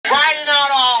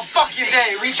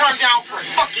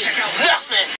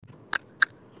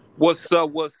What's up?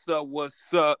 What's up?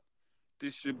 What's up?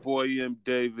 This your boy M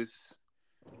Davis,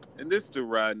 and this the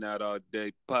Riding Out All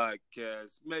Day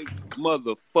podcast. Make some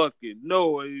motherfucking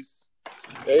noise,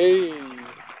 Hey,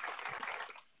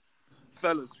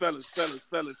 fellas.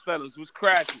 What's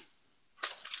cracking?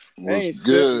 ain't What's shit,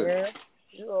 good? man.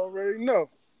 You already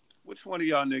know. Which one of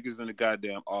y'all niggas in the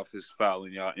goddamn office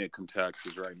filing y'all income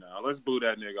taxes right now? Let's boo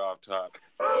that nigga off top.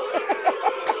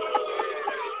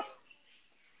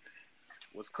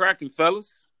 What's cracking,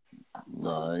 fellas?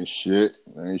 No, ain't shit.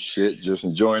 Just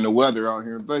enjoying the weather out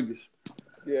here in Vegas.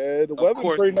 Yeah, the Of weather's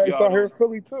course, pretty nice y'all out here in don't-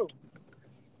 Philly too.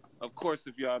 Of course,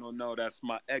 if y'all don't know, that's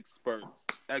my expert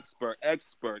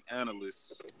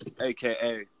analyst,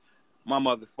 aka my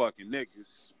motherfucking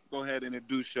niggas. Go ahead and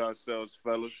introduce yourselves,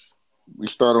 fellas. We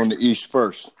start on the east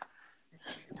first.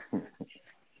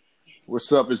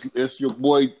 What's up? It's your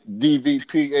boy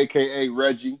DVP, aka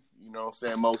Reggie. You know what I'm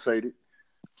saying? Most hated.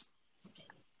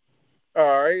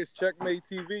 All right, it's Checkmate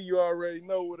TV. You already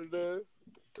know what it is.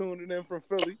 Tuning in from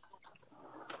Philly.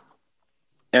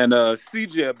 And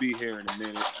CJ will be here in a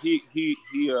minute. He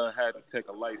had to take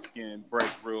a light skin break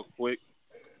real quick.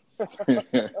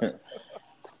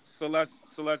 So let's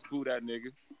boo that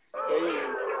nigga.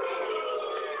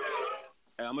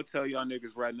 And I'm gonna tell y'all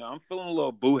niggas right now, I'm feeling a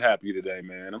little boo happy today,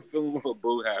 man. I'm feeling a little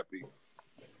boo happy.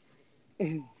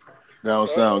 That don't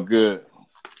sound good.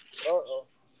 Uh-oh.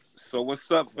 So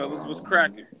what's up, fellas? What's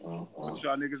cracking? What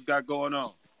y'all niggas got going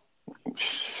on?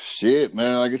 Shit,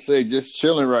 man. Like I say, just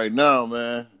chilling right now,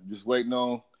 man. Just waiting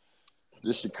on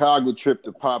this Chicago trip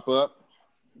to pop up.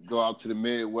 Go out to the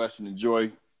Midwest and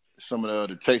enjoy some of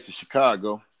the taste of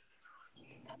Chicago.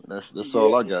 That's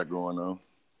all I got going on.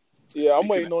 Yeah, I'm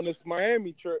waiting on this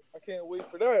Miami trip. I can't wait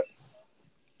for that.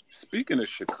 Speaking of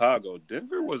Chicago,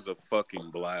 Denver was a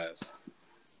fucking blast.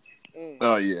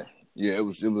 Oh yeah. It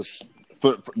was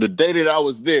for the day that I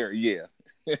was there. Yeah.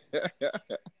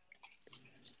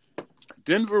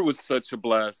 Denver was such a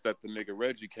blast that the nigga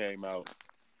Reggie came out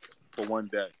for one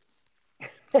day.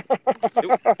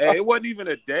 It wasn't even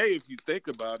a day if you think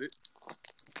about it.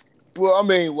 Well, I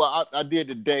mean, I did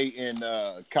the day in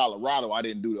Colorado. I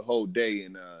didn't do the whole day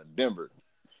in Denver.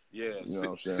 Yeah. You know what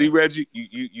I'm saying? See, Reggie,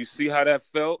 you see how that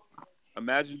felt?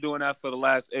 Imagine doing that for the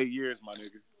last 8 years, my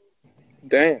nigga.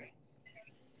 Damn.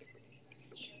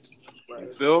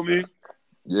 You feel me?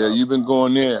 Yeah, you've been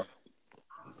going there.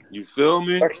 You feel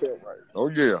me? That's it, right. Oh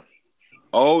yeah.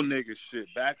 Old nigga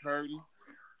shit, back hurting.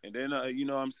 And then, you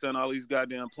know what I'm saying, all these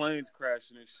goddamn planes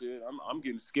crashing and shit. I'm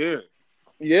getting scared.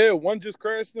 Yeah, one just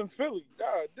crashed in Philly.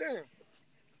 God damn.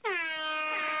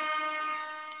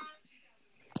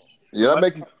 Yeah,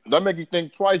 that make you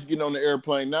think twice getting on the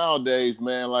airplane nowadays,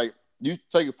 man. Like you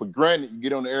take it for granted. You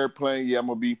get on the airplane, yeah, I'm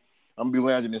gonna be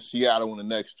landing in Seattle in the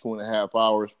next 2.5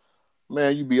 hours.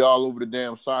 Man, you be all over the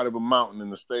damn side of a mountain in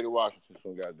the state of Washington,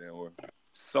 so goddamn well.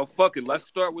 So fuck it. Let's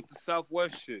start with the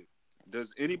Southwest shit.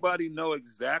 Does anybody know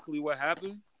exactly what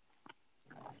happened?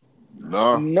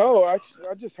 No, I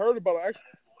just heard about it.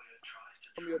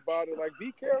 Tell me about it. Like,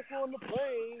 be careful on the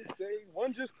planes.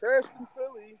 One just crashed in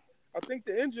Philly. I think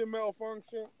the engine malfunctioned.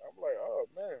 I'm like, oh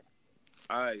man.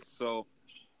 All right, so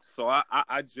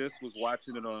I just was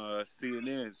watching it on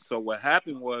CNN. So what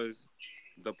happened was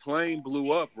the plane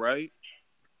blew up, right?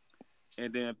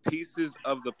 And then pieces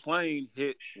of the plane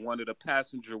hit one of the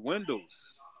passenger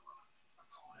windows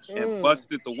and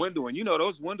busted the window. And you know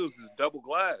those windows is double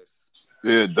glass.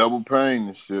 Yeah, double pane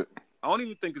and shit. I don't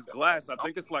even think it's glass. I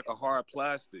think it's like a hard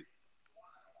plastic.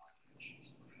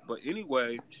 But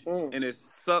anyway, and it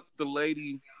sucked the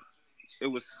lady. It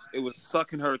was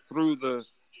sucking her through the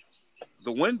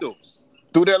window.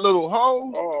 Through that little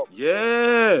hole? Oh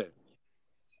Yeah.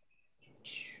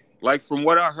 Like from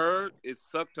what I heard, it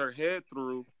sucked her head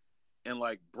through and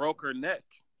like broke her neck.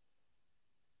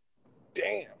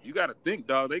 damn. You got to think,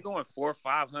 dog. They going 400 or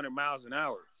 500 miles an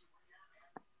hour.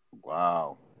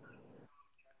 Wow.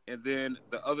 And then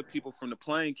the other people from the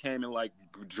plane came and like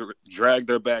dragged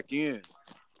her back in.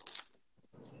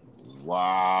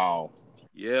 Wow.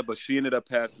 Yeah, but she ended up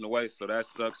passing away, so that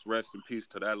sucks. Rest in peace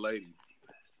to that lady.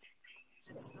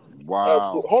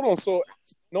 Wow. So, hold on. So,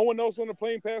 no one else on the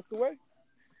plane passed away?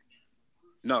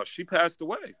 No, she passed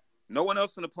away. No one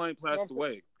else on the plane passed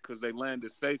away because they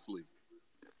landed safely.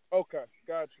 Okay,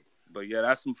 got you. But yeah,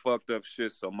 that's some fucked up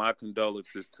shit. So my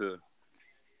condolences to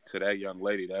that young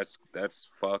lady. That's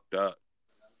fucked up.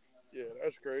 Yeah,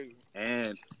 that's crazy.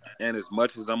 And as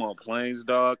much as I'm on planes,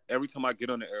 dog, every time I get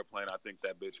on the airplane, I think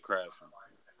that bitch crashing.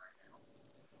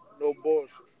 No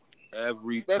bullshit.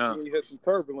 Every Especially time. when you hit some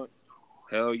turbulence.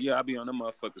 Hell yeah, I be on the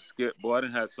motherfucker skip. Boy, I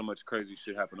didn't have so much crazy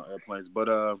shit happen on airplanes. But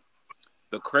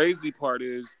the crazy part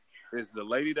is is the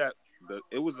lady that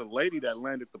it was a lady that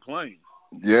landed the plane.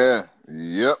 Yeah.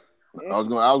 Yep. I was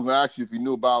gonna ask you if you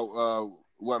knew about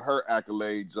what her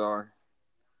accolades are.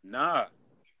 Nah.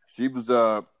 She was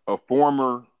a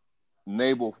former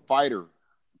naval fighter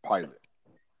pilot.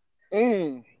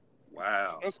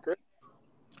 Wow. That's great.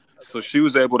 So she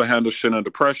was able to handle shit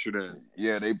under pressure then.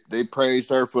 Yeah, they praised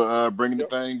her for bringing the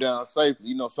thing down safely.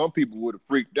 You know, some people would have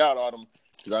freaked out on them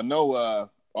because I know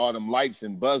all them lights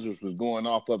and buzzers was going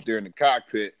off up there in the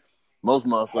cockpit. Most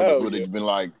motherfuckers would have been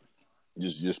like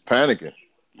just panicking.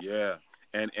 Yeah.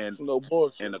 And no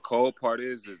bullshit. And the cold part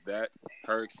is that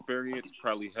her experience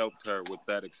probably helped her with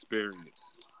that experience.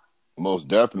 Most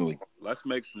definitely. Let's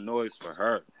make some noise for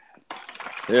her.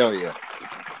 Hell yeah.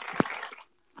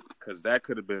 Because that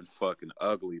could have been fucking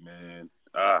ugly, man.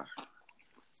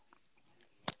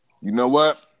 You know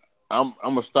what? I'm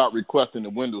gonna start requesting the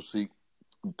window seat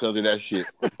because of that shit.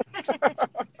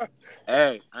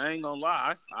 Hey, I ain't gonna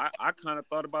lie. I kind of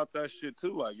thought about that shit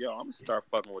too. Like, yo, I'm gonna start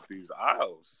fucking with these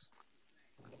aisles.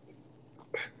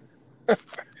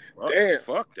 Damn.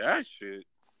 Fuck that shit.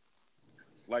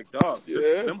 Like, dog,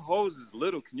 them hoes is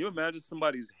little. Can you imagine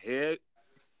somebody's head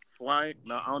flying?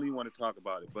 No, I don't even want to talk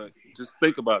about it, but just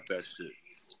think about that shit.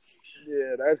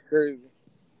 Yeah, that's crazy.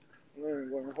 I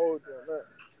ain't gonna hold you on that.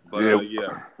 But yeah,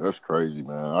 that's crazy,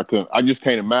 man. I just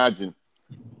can't imagine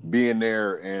being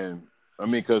there, and I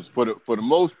mean, because for the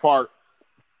most part,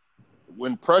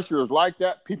 when pressure is like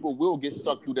that, people will get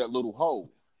sucked through that little hole.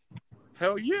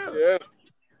 Hell yeah. Yeah.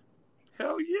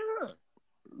 Hell yeah.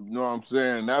 You know what I'm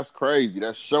saying? That's crazy.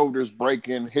 That's shoulders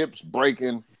breaking, hips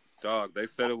breaking. Dog, they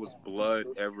said it was blood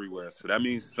everywhere, so that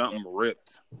means something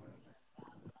ripped.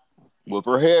 Well, if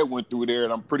her head went through there,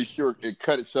 and I'm pretty sure it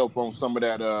cut itself on some of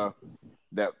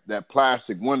that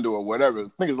plastic window or whatever. I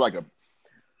think it's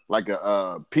like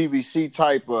a PVC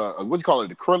type. What do you call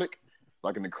it? Acrylic,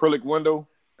 like an acrylic window.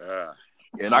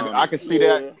 And I can see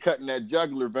that cutting that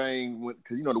jugular vein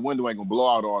because you know the window ain't gonna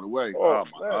blow out all the way. Oh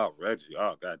my God, Reggie!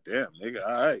 Oh goddamn, nigga!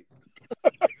 All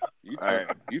right,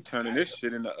 you turning this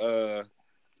shit into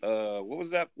what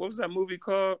was that movie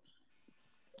called?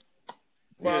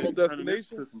 Final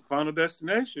Destination. To some Final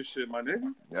Destination shit, my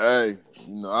nigga. Hey,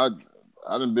 you know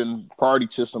I done been party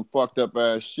to some fucked up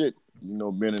ass shit. You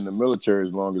know, been in the military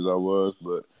as long as I was,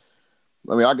 but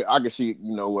I mean I can see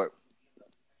you know what.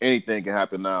 Anything can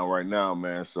happen right now,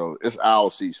 man. So it's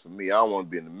aisle seats for me. I don't want to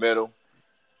be in the middle.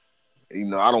 You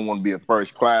know, I don't want to be in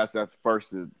first class. That's first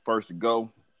to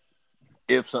go.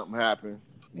 If something happened,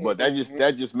 but that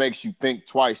just makes you think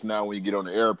twice now when you get on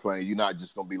the airplane. You're not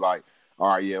just gonna be like, all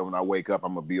right, yeah. When I wake up,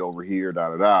 I'm gonna be over here, da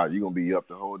da da. You're gonna be up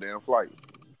the whole damn flight.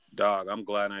 Dog, I'm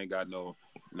glad I ain't got no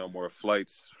more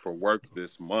flights for work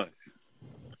this month.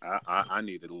 I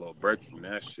needed a little break from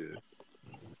that shit.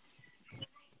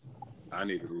 I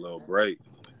needed a little break.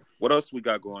 What else we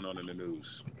got going on in the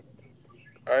news?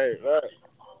 Right.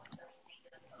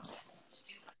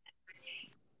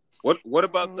 What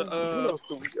about the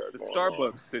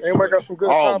Starbucks situation? Anybody got some good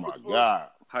topics? Oh my God.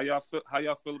 How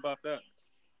y'all feel about that?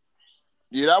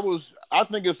 Yeah, I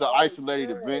think it's an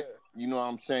isolated event. You know what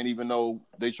I'm saying? Even though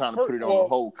they trying to put it on the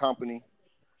whole company.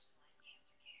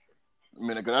 I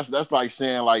mean, that's like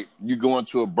saying like you go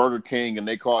into a Burger King and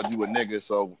they called you a nigga,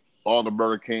 so all the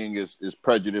Burger King is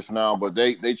prejudiced now, but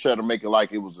they try to make it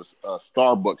like it was a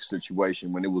Starbucks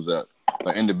situation when it was an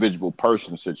individual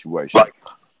person situation. Right.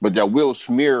 But that will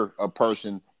smear a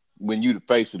person when you the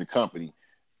face of the company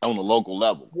on a local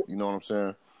level. You know what I'm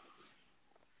saying?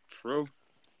 True.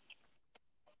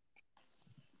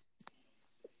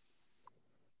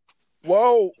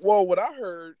 Whoa! What I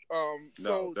heard,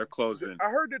 no, they're closing. I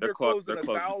heard that they're closing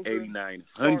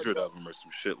 8,900 of them or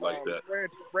some shit like that.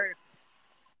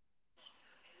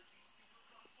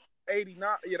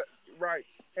 89, yeah, right.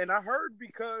 And I heard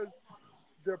because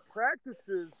the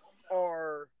practices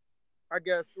are, I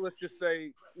guess, let's just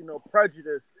say, you know,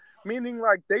 prejudice, meaning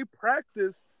like they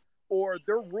practice or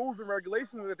their rules and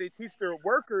regulations that they teach their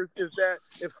workers is that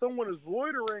if someone is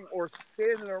loitering or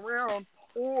standing around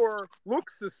or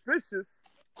looks suspicious,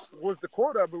 was the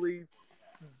quote, I believe,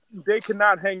 they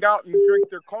cannot hang out and drink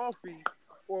their coffee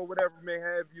or whatever may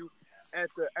have you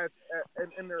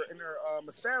in their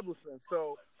establishment.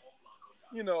 So,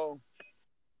 you know,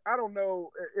 I don't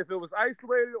know if it was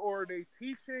isolated or they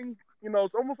teaching. You know,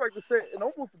 it's almost like it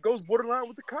almost goes borderline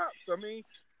with the cops. I mean,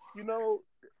 you know,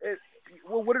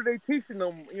 what are they teaching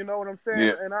them? You know what I'm saying?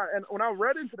 Yeah. And when I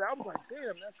read into that, I was like,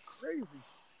 damn, that's crazy.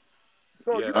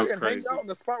 So yeah, you can hang out in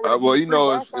the spot where well, you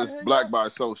know, it's black by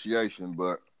association,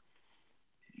 but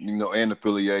you know, and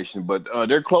affiliation, but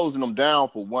they're closing them down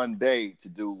for one day to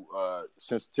do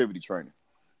sensitivity training.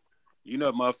 You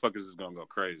know, motherfuckers is gonna go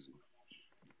crazy.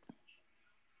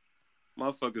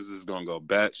 Motherfuckers is gonna go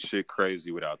batshit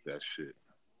crazy without that shit.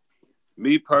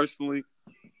 Me personally,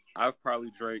 I've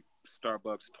probably drank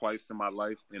Starbucks twice in my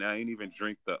life, and I ain't even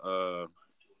drink I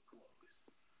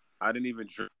didn't even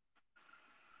drink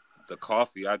the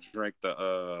coffee. I drank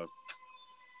the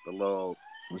little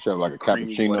Which have like a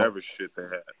creamy cappuccino, whatever shit they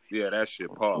had. Yeah, that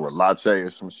shit. Pause. or a latte or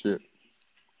some shit.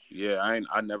 Yeah,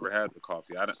 I never had the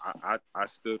coffee. I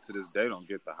still to this day don't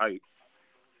get the hype.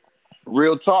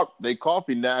 Real talk, they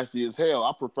coffee nasty as hell.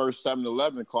 I prefer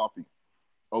 7-Eleven coffee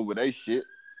over they shit,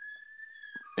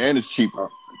 and it's cheaper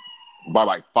by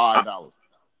like $5.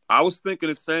 I was thinking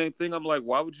the same thing. I'm like,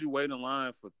 why would you wait in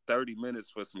line for 30 minutes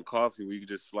for some coffee when you could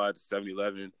just slide to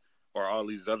 7-Eleven or all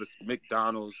these other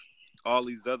McDonald's, all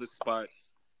these other spots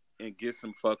and get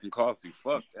some fucking coffee?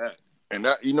 Fuck that. And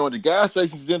that, the gas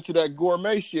stations into that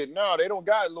gourmet shit now. They don't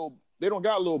got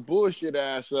little bullshit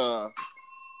ass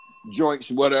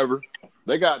joints, whatever.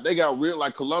 They got real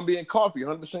like Colombian coffee,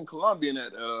 100% Colombian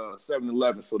at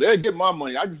 7-Eleven. So they'll get my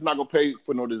money. I'm just not gonna pay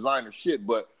for no designer shit.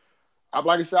 But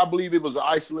like I said, I believe it was an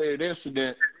isolated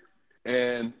incident.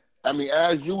 And I mean,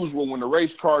 as usual, when the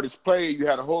race card is played, you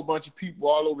had a whole bunch of people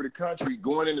all over the country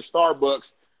going into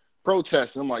Starbucks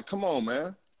protesting. I'm like, come on,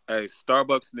 man. Hey,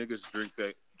 Starbucks niggas drink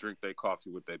they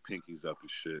coffee with their pinkies up and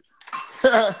shit.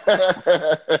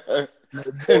 That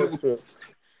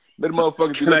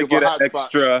motherfuckers Can I get an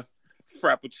extra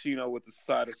spot. frappuccino with a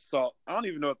side of salt? I don't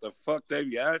even know what the fuck they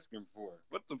be asking for.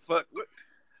 What the fuck?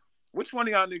 Which one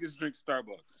of y'all niggas drink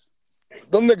Starbucks?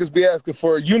 Them niggas be asking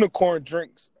for unicorn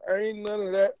drinks. I ain't none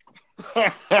of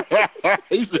that.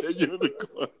 He said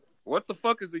unicorn. What the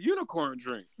fuck is a unicorn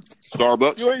drink?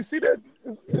 Starbucks. You ain't see that?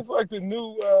 It's like the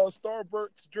new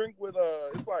Starbucks drink with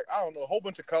it's like, I don't know, a whole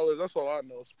bunch of colors. That's all I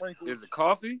know. Sprinkles. Is it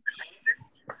coffee?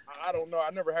 I don't know. I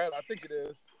never had it. I think it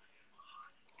is.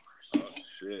 Oh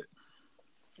shit.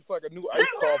 It's like a new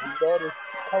iced coffee with all this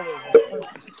color.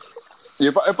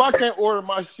 If I can't order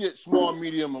my shit small,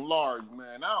 medium, and large,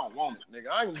 man, I don't want it, nigga.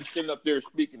 I ain't gonna be sitting up there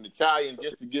speaking Italian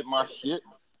just to get my shit.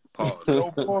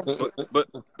 Pause. But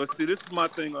see, this is my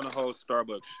thing on the whole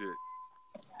Starbucks shit.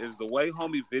 Is the way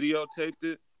homie videotaped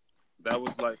it, that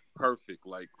was like perfect.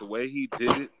 Like the way he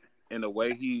did it and the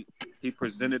way he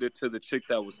presented it to the chick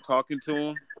that was talking to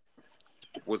him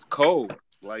was cold.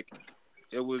 Like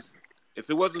it was, if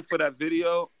it wasn't for that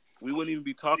video, we wouldn't even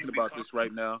be talking about this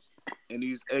right now. And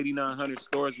these 8,900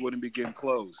 stores wouldn't be getting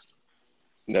closed.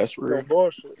 That's real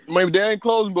bullshit. Maybe they ain't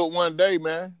closing but one day,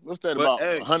 man. What's that, about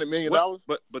 $100 million?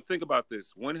 But think about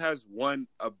this. When has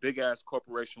a big ass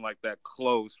corporation like that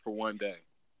closed for one day?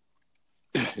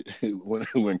 when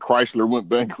Chrysler went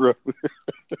bankrupt.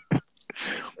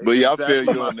 But yeah, I feel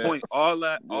you on that. Point. All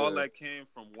that came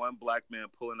from one black man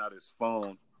pulling out his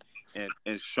phone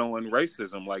and showing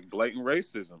racism, like blatant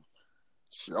racism.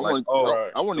 I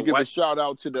want to give a shout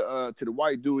out to the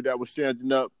white dude that was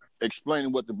standing up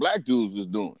explaining what the black dudes was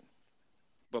doing.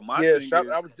 But my thing is,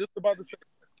 I was just about to say.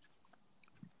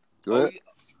 Go ahead.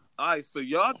 All right, so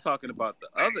y'all talking about the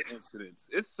other incidents.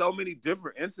 It's so many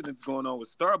different incidents going on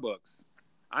with Starbucks.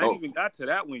 I ain't even got to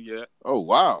that one yet. Oh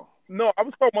wow. No, I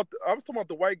was talking about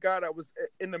the white guy that was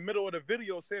in the middle of the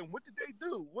video saying, "What did they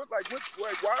do? Why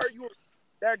are you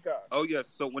that guy?" Oh yeah,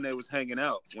 so when they was hanging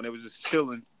out, when they was just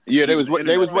chilling. Yeah, they was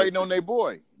waiting on their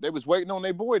boy. They was waiting on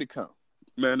their boy to come.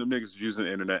 Man, them niggas using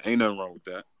the internet. Ain't nothing wrong with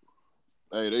that.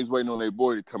 Hey, they was waiting on their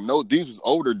boy to come. No, these was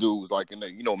older dudes, like in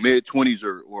the mid-20s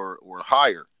or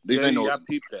higher. These ain't I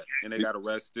peeped that, and they got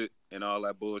arrested and all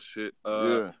that bullshit.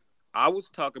 Yeah. I was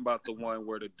talking about the one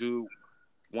where the dude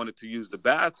wanted to use the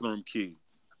bathroom key,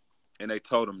 and they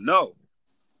told him no.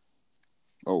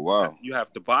 Oh wow! You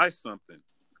have to buy something,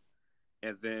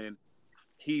 and then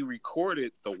he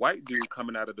recorded the white dude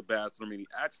coming out of the bathroom, and he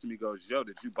asked him, he goes, "Yo,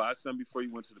 did you buy something before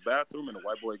you went to the bathroom?" And the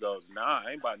white boy goes, "Nah,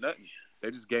 I ain't buy nothing. They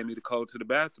just gave me the code to the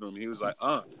bathroom." And he was like,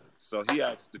 So he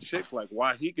asked the chick, like,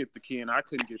 why he get the key and I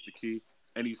couldn't get the key.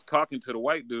 And he's talking to the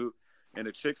white dude, and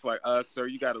the chick's like, sir,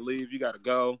 you got to leave. You got to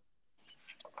go.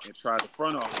 And try the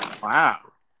front off him. Wow.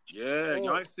 Yeah,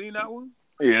 y'all ain't seen that one?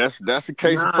 Yeah, that's a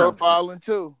case of profiling,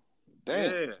 too.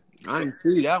 Damn. Yeah. I didn't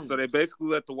see that one. So they basically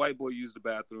let the white boy use the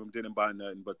bathroom, didn't buy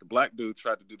nothing. But the black dude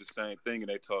tried to do the same thing, and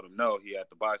they told him no, he had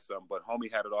to buy something. But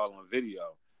homie had it all on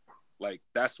video. Like,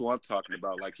 that's what I'm talking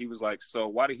about. Like, he was like, so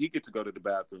why did he get to go to the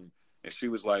bathroom? And she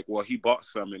was like, well, he bought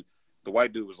something. The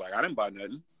white dude was like, I didn't buy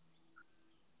nothing.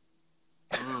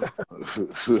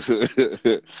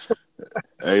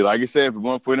 Hey, like I said,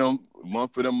 one for them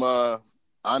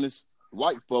honest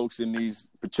white folks in these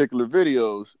particular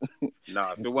videos.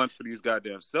 Nah, if it wasn't for these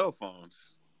goddamn cell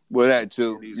phones. Well, that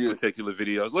too. These particular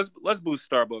videos. Let's boost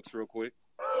Starbucks real quick.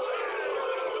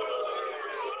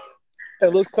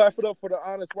 And let's clap it up for the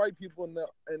honest white people in the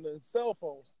cell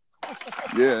phones.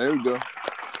 Yeah, there we go.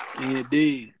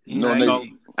 Indeed. No,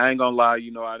 I ain't gonna lie.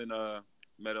 I didn't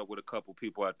met up with a couple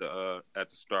people at the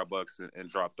Starbucks and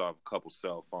dropped off a couple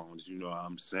cell phones. You know what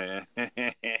I'm saying?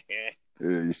 Yeah,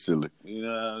 you silly. You know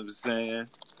what I'm saying?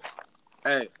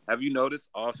 Hey, have you noticed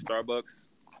all Starbucks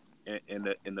in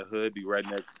the hood be right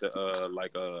next to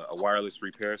like a wireless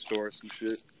repair store or some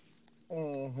shit?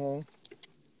 Mm-hmm.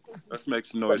 Let's make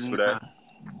some noise for that.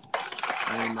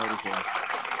 I ain't noticed that.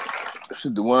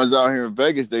 Shit, the ones out here in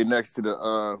Vegas, they next to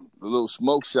the little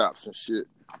smoke shops and shit.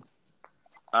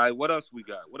 All right, what else we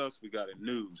got? What else we got in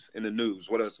the news?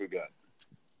 What else we got?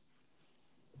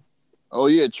 Oh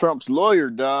yeah, Trump's lawyer,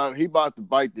 dog. He about to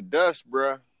bite the dust,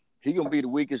 bruh. He gonna be the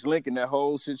weakest link in that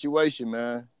whole situation,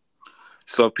 man.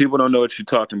 So if people don't know what you're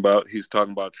talking about, he's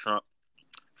talking about Trump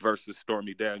versus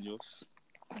Stormy Daniels.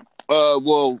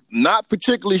 Well, not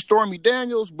particularly Stormy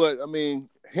Daniels, but I mean,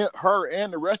 her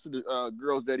and the rest of the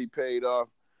girls that he paid off.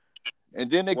 And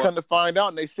then they come to find out,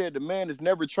 and they said the man has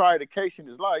never tried a case in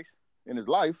his life.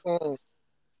 Mm.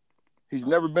 He's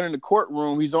never been in the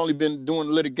courtroom. He's only been doing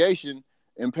litigation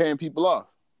and paying people off.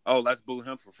 Oh, let's boo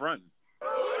him for fronting.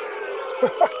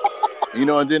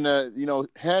 And then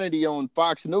Hannity on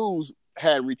Fox News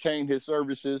had retained his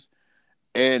services,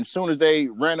 and as soon as they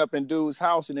ran up in dude's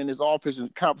house and in his office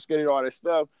and confiscated all that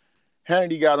stuff,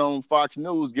 Hannity got on Fox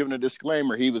News giving a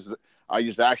disclaimer. I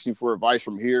just asked him for advice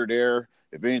from here to there.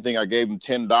 If anything, I gave him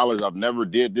 $10. I've never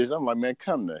did this. I'm like, man,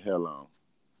 come the hell on.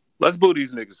 Let's boo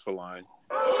these niggas for lying.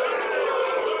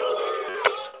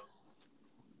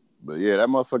 But yeah, that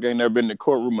motherfucker ain't never been in the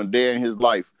courtroom a day in his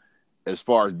life as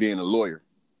far as being a lawyer.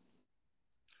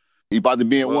 He about to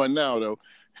be in one now, though.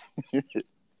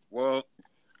 Well,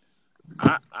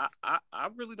 I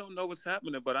really don't know what's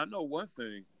happening, but I know one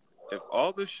thing. If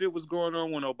all this shit was going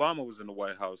on when Obama was in the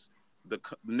White House, the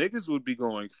niggas would be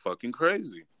going fucking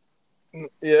crazy.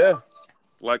 Yeah.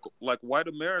 Like white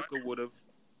America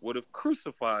would have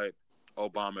crucified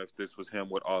Obama if this was him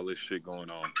with all this shit going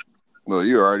on. Well,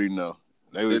 you already know.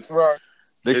 They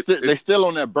still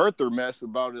on that birther mess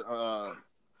about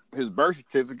his birth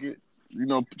certificate.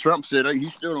 Trump said he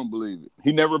still don't believe it.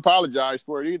 He never apologized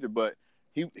for it either, but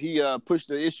he pushed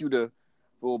the issue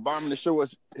for Obama to show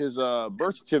us his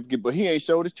birth certificate, but he ain't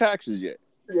showed his taxes yet.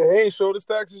 Yeah, he ain't showed his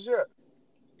taxes yet.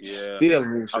 Yeah, still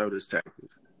ain't showed his taxes.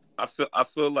 I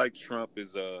feel like Trump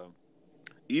is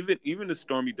even the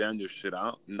Stormy Daniels shit.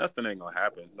 Nothing ain't gonna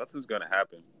happen. Nothing's gonna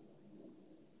happen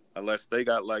unless they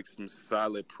got like some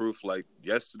solid proof. Like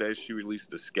yesterday, she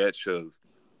released a sketch of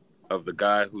the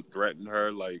guy who threatened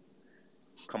her. Like,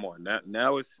 come on,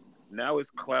 now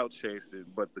it's clout chasing,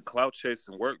 but the clout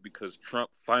chasing worked because Trump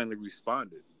finally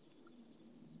responded.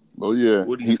 Oh yeah,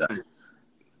 what did he say?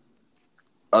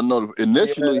 I know.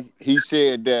 Initially, he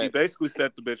said that he basically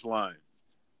said the bitch lying.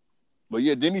 But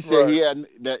yeah, then he said he had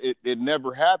that it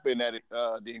never happened, that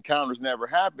the encounters never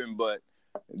happened. But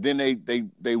then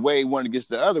they weighed one against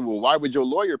the other. Well, why would your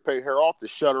lawyer pay her off to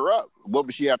shut her up? What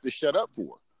would she have to shut up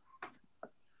for?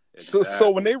 Exactly.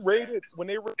 So when they raided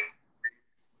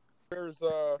there's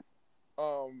I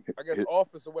guess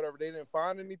office or whatever, they didn't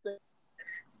find anything.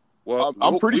 Well,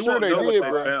 I'm pretty sure they did,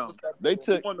 bro. They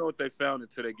won't know what they found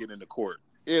until they get into court.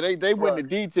 Yeah, they went into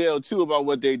detail too about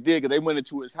what they did. Cause they went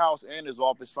into his house and his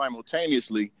office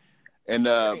simultaneously, and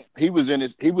he was in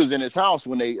his house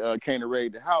when they came to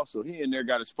raid the house. So he in there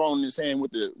got his phone in his hand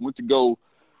went to go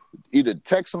either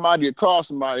text somebody or call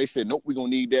somebody. They said, nope, we're gonna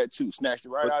need that too. Snatched it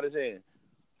right out of his hand.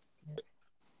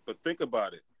 But think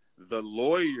about it. The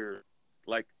lawyer,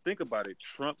 think about it.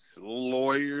 Trump's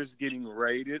lawyers getting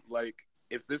raided. Like,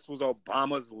 if this was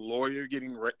Obama's lawyer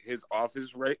getting his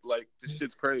office raided, this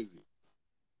shit's crazy.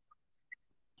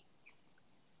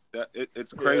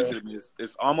 It's crazy to me.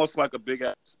 It's almost like a big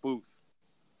ass spoof.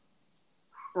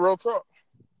 Real talk.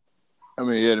 I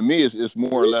mean, yeah, to me, it's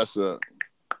more or less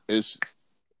it's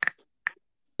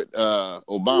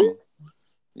Obama.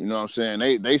 You know what I'm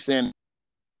saying? They saying,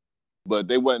 but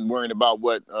they wasn't worrying about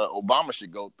what Obama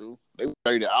should go through. They were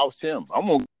ready to oust him.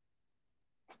 But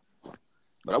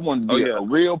I wanted to be a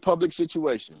real public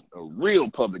situation. A real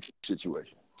public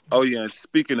situation. Oh yeah, and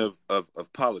speaking of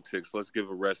politics, let's give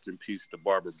a rest in peace to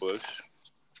Barbara Bush.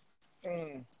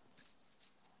 Mm.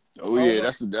 Oh yeah,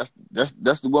 that's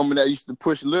the woman that used to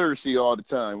push literacy all the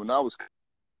time when I was.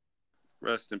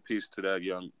 Rest in peace to that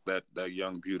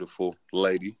young beautiful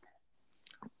lady.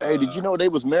 Hey, did you know they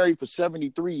was married for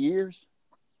 73 years?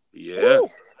 Yeah. Ooh.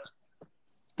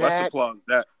 Let's applaud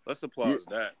that.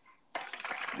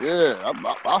 Yeah,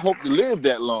 I hope to live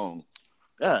that long.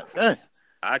 God dang.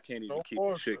 I can't even keep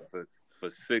a chick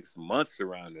for 6 months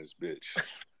around this bitch.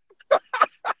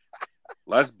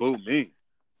 Let's boo me.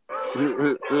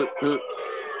 Yeah,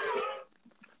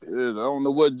 I don't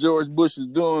know what George Bush is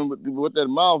doing, but what that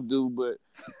mouth do, but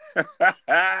you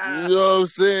know what I'm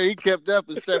saying? He kept that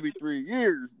for 73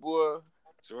 years, boy.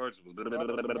 George was.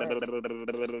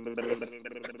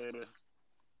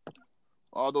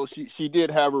 Although she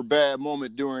did have her bad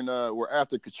moment during where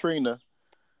after Katrina,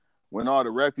 when all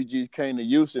the refugees came to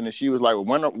Houston, and she was like,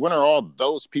 when are all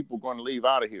those people going to leave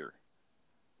out of here?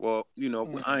 Well, you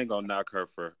know, I ain't gonna knock her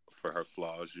for her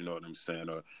flaws, you know what I'm saying,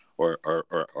 or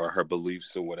her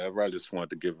beliefs or whatever. I just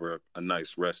wanted to give her a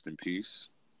nice rest in peace.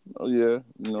 Oh yeah,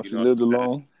 you know, she know lived what I'm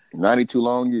alone, 92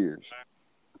 long years.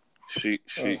 She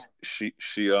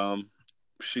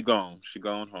gone. She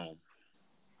gone home.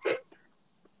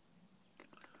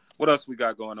 What else we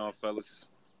got going on, fellas?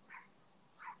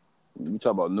 You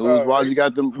talk about news wise, we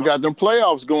got them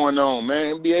playoffs going on,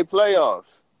 man. NBA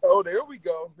playoffs. Oh, there we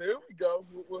go.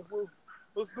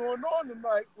 What's going on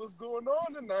tonight?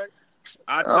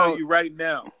 I tell you right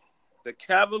now, the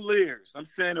Cavaliers. I'm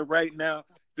saying it right now.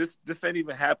 This ain't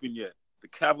even happened yet. The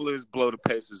Cavaliers blow the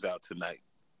Pacers out tonight.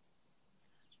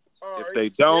 If they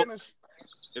don't,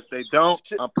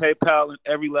 I'm PayPaling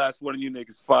every last one of you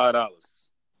niggas $5.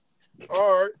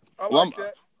 All right, I like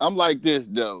that. I'm like this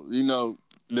though. You know,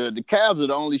 the Cavs are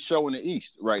the only show in the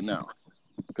East right now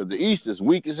because the East is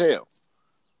weak as hell.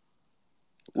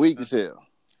 Weak as hell.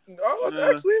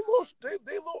 Actually,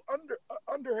 they a little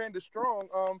underhanded strong.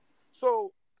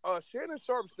 So Shannon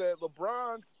Sharp said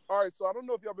LeBron. All right, so I don't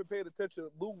know if y'all been paying attention.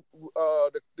 Lou,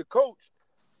 the coach.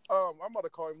 I'm about to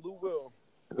call him Lou Will.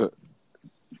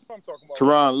 I'm talking about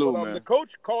Tyronn Lue, man. The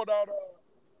coach called out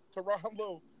Tyronn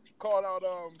Lue. Called out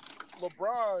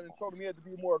LeBron and told him he had to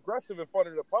be more aggressive in front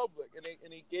of the public, and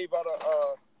he gave out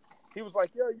he was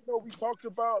like, yeah, you know, we talked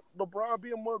about LeBron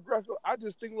being more aggressive. I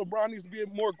just think LeBron needs to be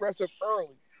more aggressive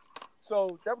early.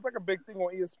 So that was like a big thing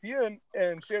on ESPN,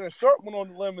 and Shannon Sharp went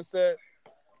on the limb and said,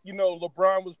 you know,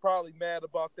 LeBron was probably mad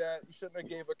about that. He shouldn't have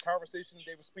gave a conversation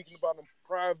they were speaking about in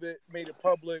private, made it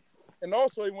public. And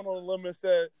also he went on the limb and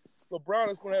said LeBron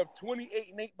is going to have 28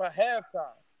 and 8 by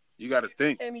halftime. You got to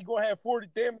think. And he's going to have 40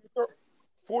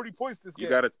 points this game. You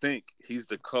got to think. He's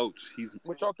the coach.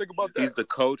 What y'all think about that? He's the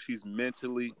coach. He's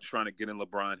mentally trying to get in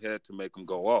LeBron's head to make him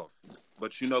go off.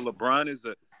 But, you know, LeBron is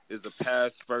a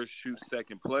pass first, shoot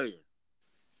second player.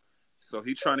 So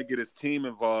he's trying to get his team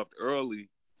involved early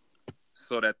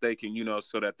so that they can, you know,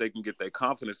 get their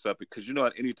confidence up. Because, you know,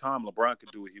 at any time, LeBron can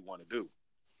do what he want to do.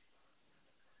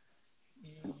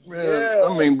 Yeah,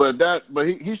 I mean, but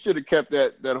he should have kept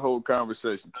that whole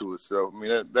conversation to himself. I mean,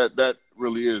 that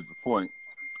really is the point.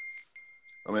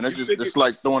 I mean, that's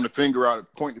like throwing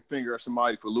pointing the finger at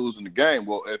somebody for losing the game.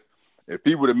 Well, if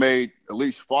he would have made at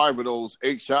least 5 of those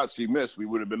 8 shots he missed, we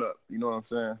would have been up. You know what I'm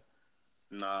saying?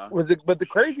 Nah. But the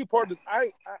crazy part is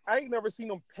I ain't never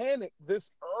seen him panic this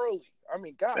early. I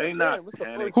mean, God, they not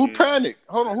panicking. Who panicked?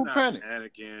 Hold on, who panicked?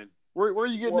 Panicking. Where are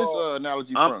you getting this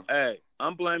analogy from? Hey,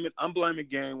 I'm blaming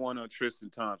game 1 on Tristan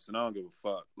Thompson. I don't give a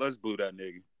fuck. Let's boo that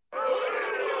nigga.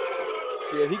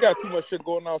 Yeah, he got too much shit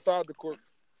going outside the court.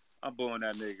 I'm booing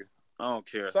that nigga. I don't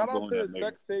care. Shout out to his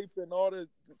sex tape and all the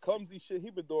clumsy shit he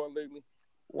been doing lately.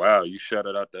 Wow, you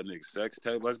shouted out that nigga sex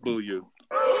tape. Let's boo you.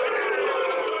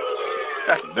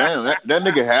 Damn, that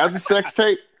nigga has a sex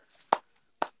tape?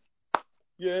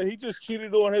 Yeah, he just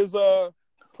cheated on his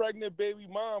pregnant baby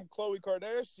mom, Khloe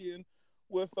Kardashian,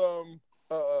 with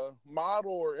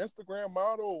model or Instagram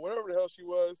model or whatever the hell she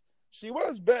was. She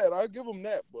was bad. I'll give him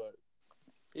that, but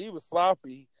he was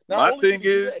sloppy. My thing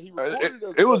is,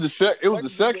 it was a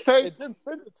sex tape. It didn't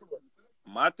send it to her.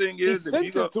 My thing is, he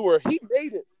sent it to her. He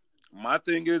made it. My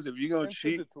thing is, if you're gonna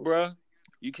cheat, bruh,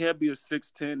 you can't be a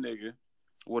 6'10" nigga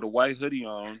with a white hoodie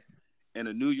on in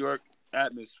a New York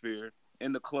atmosphere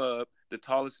in the club, the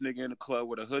tallest nigga in the club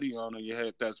with a hoodie on your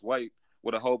head that's white,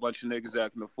 with a whole bunch of niggas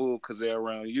acting a fool because they're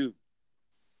around you.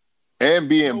 And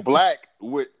being black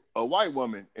with a white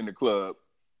woman in the club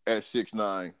at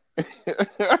 6'9".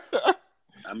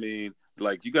 I mean,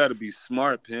 like, you got to be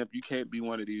smart, pimp. You can't be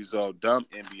one of these dumb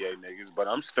NBA niggas. But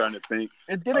I'm starting to think.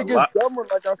 And then it gets dumber.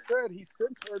 Like I said, he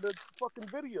sent her the fucking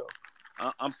video.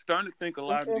 I'm starting to think a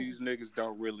lot of these niggas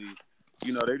don't really,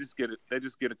 you know, they just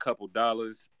get a couple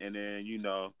dollars and then, you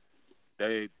know,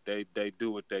 they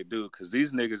do what they do because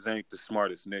these niggas ain't the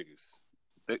smartest niggas.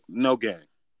 No game.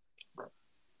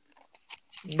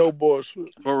 No bullshit.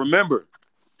 But remember,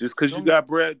 just because you got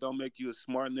bread don't make you a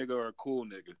smart nigga or a cool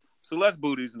nigga. So let's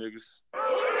boo these niggas.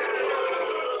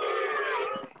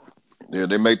 Yeah,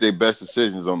 they make their best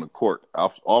decisions on the court.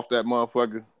 Off that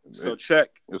motherfucker. So check.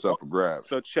 It's up for grabs.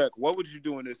 So check. What would you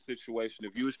do in this situation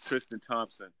if you was Tristan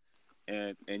Thompson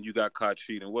and you got caught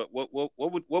cheating, what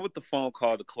would the phone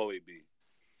call to Chloe be?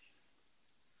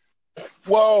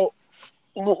 Well,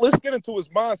 let's get into his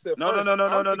mindset No.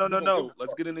 first.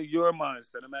 Let's get into your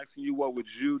mindset. I'm asking you, what would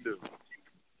you do?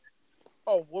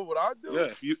 Oh, what would I do?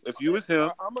 Yeah, if you was him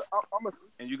I'm a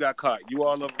and you got caught, you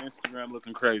all over Instagram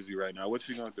looking crazy right now. What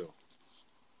you gonna do?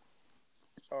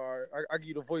 All right, I give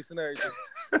you the voice and everything.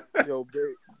 Yo,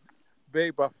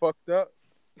 babe, I fucked up.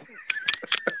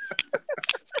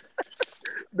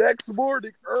 Next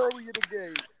morning, early in the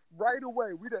game, right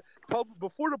away,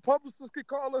 before the publicists could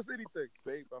call us anything.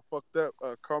 Babe, I fucked up.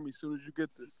 Call me as soon as you get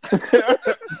this.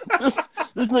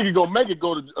 this nigga gonna make it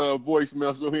go to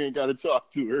voicemail so he ain't got to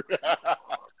talk to her.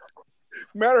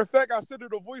 Matter of fact, I sent her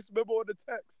the voice memo in the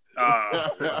text.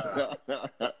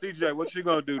 CJ, what you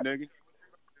gonna do, nigga?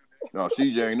 No,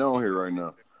 CJ ain't on here right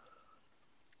now.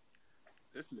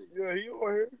 This nigga. Yeah, he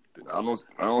on here. I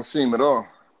don't see him at all.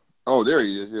 Oh, there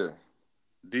he is. Yeah.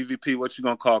 DVP, what you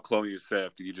gonna call Chloe and say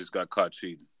after you just got caught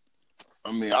cheating?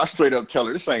 I mean, I straight up tell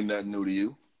her this ain't nothing new to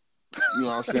you. You know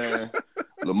what I'm saying?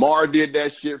 Lamar did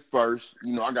that shit first.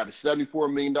 You know, I got a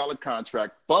 $74 million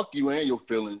contract. Fuck you and your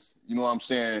feelings. You know what I'm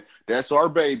saying? That's our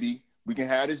baby. We can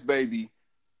have this baby,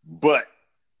 but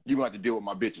you gonna have to deal with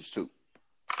my bitches too.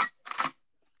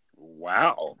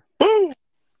 Wow. Boom.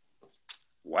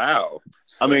 Wow.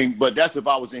 I mean, but that's if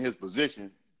I was in his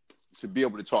position to be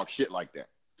able to talk shit like that.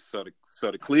 So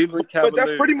the Cleveland Cavaliers. But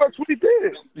that's pretty much what he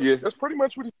did. Yeah. That's pretty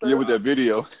much what he did. Yeah, with that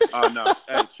video. Oh, no.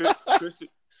 Hey, Tristan,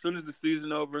 as soon as the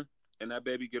season over and that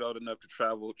baby get old enough to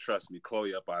travel, trust me,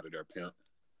 Chloe up out of there, pimp.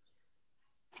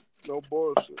 No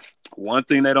bullshit. One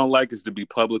thing they don't like is to be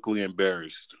publicly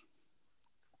embarrassed.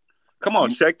 Come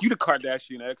on, Check. You the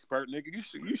Kardashian expert, nigga.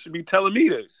 You should be telling me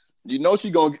this. You know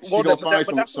she gonna find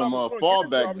some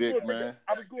fallback dick, man.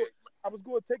 I was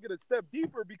going to take it a step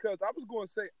deeper because I was going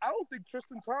to say I don't think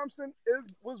Tristan Thompson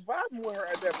was vibing with her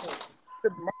at that point.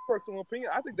 In my personal opinion,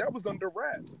 I think that was under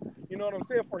wraps. You know what I'm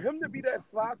saying? For him to be that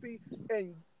sloppy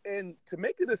and to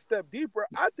make it a step deeper,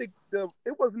 I think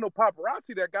it wasn't no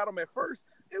paparazzi that got him at first.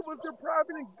 It was the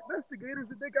private investigators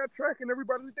that they got tracking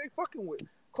everybody that they fucking with.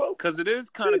 Because it is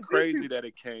kind of crazy that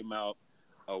it came out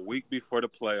a week before the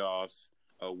playoffs,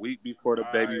 a week before the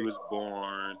baby was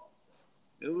born.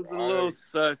 It was a little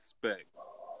suspect.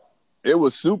 It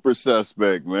was super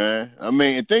suspect, man. I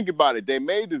mean, and think about it. They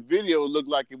made the video look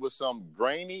like it was some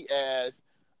grainy ass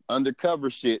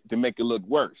undercover shit to make it look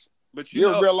worse. But you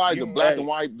realize a black and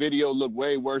white video look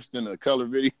way worse than a color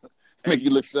video? Make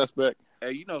you look suspect.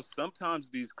 Hey, you know,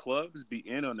 sometimes these clubs be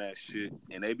in on that shit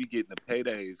and they be getting the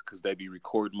paydays because they be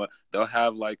recording. They'll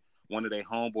have like one of their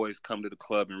homeboys come to the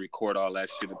club and record all that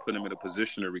shit and put them in a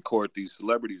position to record these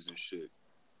celebrities and shit.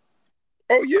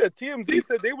 Oh yeah, TMZ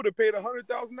said they would have paid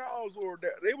 $100,000 or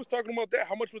that. They was talking about that.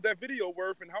 How much was that video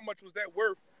worth, and how much was that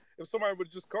worth if somebody would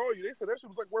just call you? They said that shit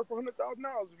was like worth $100,000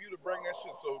 if you to bring that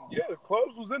shit. So yeah, the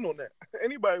clubs was in on that.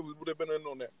 Anybody would have been in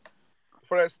on that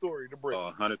for that story to bring.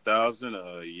 100,000.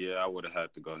 Yeah, I would have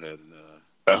had to go ahead and.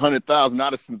 100,000.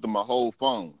 I'd have sent them my whole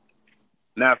phone.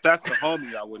 Now, if that's the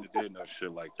homie, I wouldn't have did no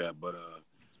shit like that. But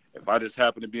if I just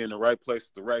happened to be in the right place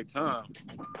at the right time.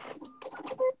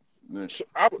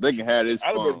 They can have this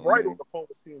phone. I'd have been right on the phone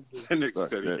with TMZ. The nigga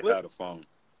said he had a phone.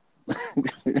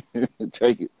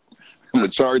 Take it. I'm gonna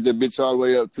charge that bitch all the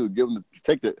way up too. I'm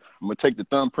gonna take the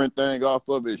thumbprint thing off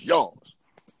of it. It's yours.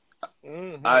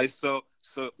 Mm-hmm. All right, so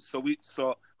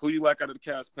who you like out of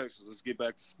the Cavs Pacers? Let's get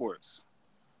back to sports.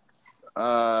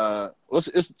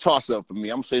 It's a toss up for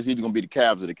me. I'm gonna say it's either gonna be the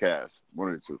Cavs or the Cavs.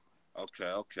 One of the two.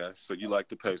 Okay. So you like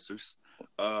the Pacers?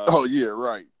 Oh yeah,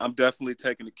 right. I'm definitely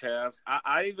taking the Cavs.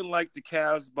 I even like the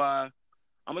Cavs by.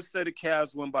 I'm gonna say the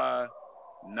Cavs win by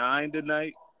 9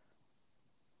 tonight,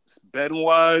 betting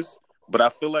wise. But I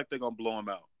feel like they're gonna blow them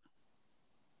out.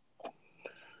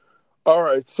 All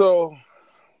right, so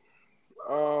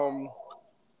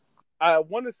I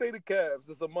want to say the Cavs.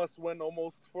 It's a must-win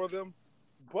almost for them,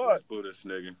 but let's boo this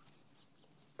nigga.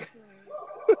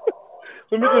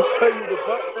 Let me just tell you the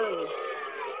butt early.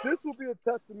 This will be a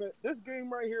testament. This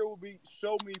game right here will be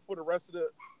show me for the rest of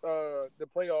the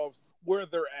playoffs where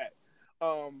they're at.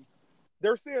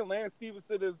 They're saying Lance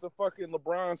Stevenson is the fucking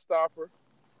LeBron stopper.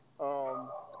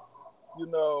 You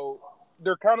know,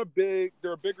 they're kind of big.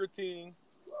 They're a bigger team.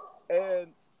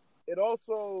 And it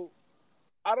also,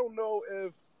 I don't know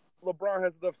if LeBron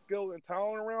has enough skill and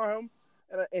talent around him.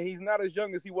 And he's not as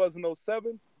young as he was in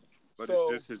 2007. But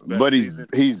it's just his best season.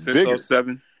 He's bigger.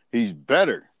 2007. He's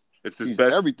better. It's his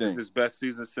best everything. It's his best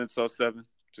season since 2007.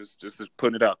 Just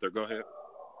putting it out there. Go ahead.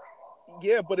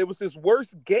 Yeah, but it was his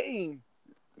worst game.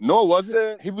 No, it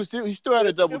wasn't. He still had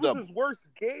a double-double. It was his worst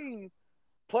game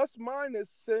plus minus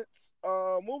since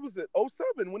what was it?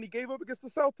 07 when he gave up against the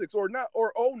Celtics, or 09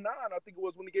 I think it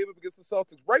was when he gave up against the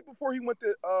Celtics. Right before he went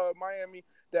to Miami,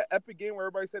 that epic game where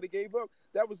everybody said he gave up.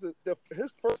 That was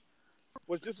his first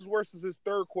was just as worse as his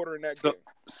third quarter in that game.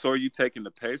 So are you taking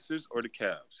the Pacers or the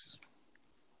Cavs?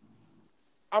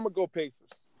 I'm gonna go Pacers.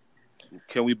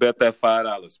 Can we bet that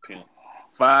 $5, Pimp?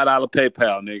 $5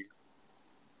 PayPal, nigga.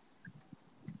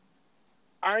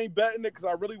 I ain't betting it because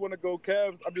I really want to go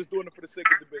Cavs. I'm just doing it for the sake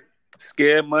of the debate.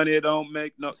 Scared money it don't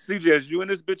make no. CJ, is you in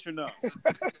this bitch or no?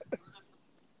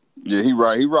 Yeah, he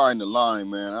right. He riding the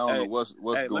line, man. I don't know what's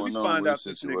let going me on find with out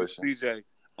this this nigga situation. CJ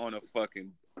on a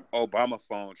fucking Obama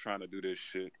phone trying to do this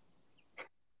shit.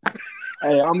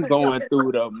 Hey, I'm going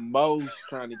through the most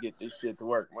trying to get this shit to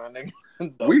work, my nigga.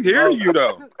 We hear you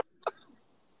though.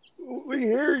 We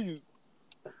hear you.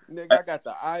 Nigga, I got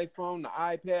the iPhone, the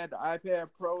iPad, the iPad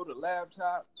Pro, the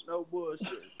laptop. No bullshit.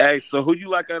 Hey, so who you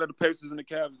like out of the Pacers and the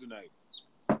Cavs tonight?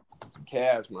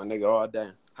 Cavs, my nigga, all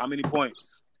day. How many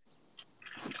points?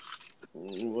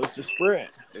 What's the spread?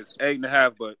 It's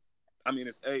 8.5, but I mean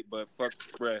it's 8, but fuck the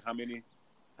spread. How many?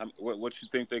 What you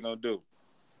think they're gonna do?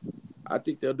 I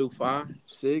think they'll do 5,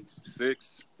 6.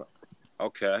 6.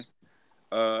 Okay.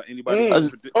 Anybody?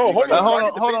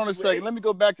 Hold on a second. Let me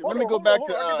go back to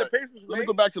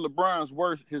LeBron's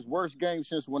worst game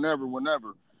since whenever.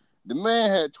 The man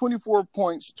had 24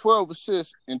 points, 12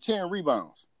 assists, and 10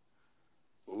 rebounds.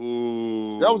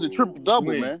 Ooh. That was a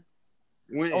triple-double, man.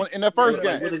 In that first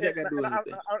game. What does that got to do with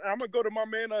anything? I'm going to go to my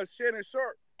man Shannon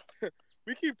Sharp.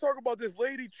 We keep talking about this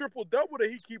lady triple-double that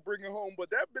he keep bringing home, but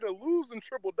that been a losing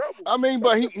triple-double. I mean,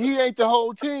 but he ain't the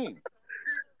whole team.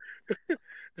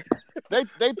 They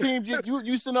team just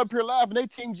you sitting up here laughing. They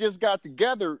team just got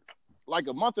together like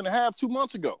a month and a half, 2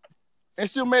 months ago, and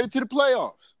still made it to the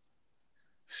playoffs.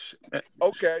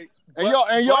 Okay, but the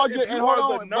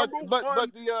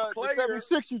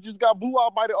 76ers just got blew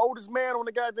out by the oldest man on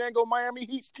the goddamn Miami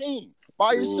Heat's team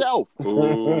by yourself.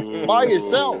 By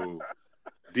yourself.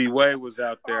 D-Wade was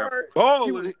out there right.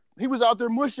 balling. He was out there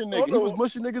mushing niggas. He was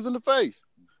mushing niggas in the face.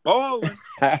 Balling.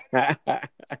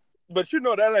 But you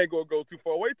know that ain't gonna go too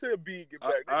far. Wait till Embiid get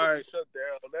back. They're all right. Shut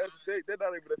down. They're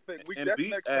not even a thing.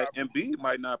 Embiid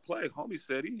might not play. Homie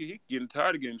said he getting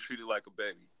tired of getting treated like a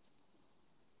baby.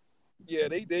 Yeah,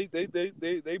 they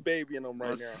babying them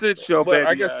right now. Sit your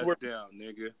baby ass down,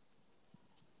 nigga.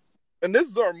 And this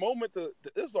is our moment too.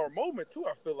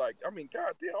 I feel like. I mean,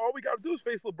 goddamn, all we gotta do is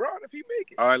face LeBron if he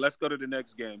make it. All right, let's go to the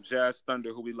next game. Jazz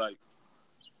Thunder. Who we like?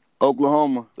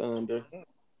 Oklahoma. Thunder.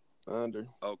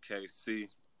 Okay, see.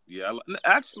 Yeah,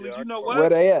 actually, you know what? Where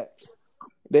they at?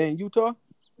 They in Utah?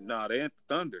 Nah, they ain't the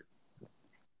Thunder.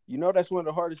 You know that's one of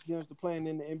the hardest gyms to play in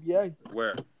the NBA.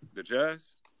 Where? The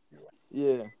Jazz?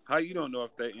 Yeah. How you don't know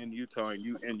if they in Utah and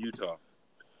you in Utah?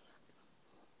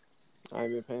 I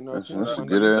ain't been paying no attention. That's a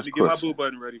good ass question. Let me question. get my boo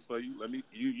button ready for you.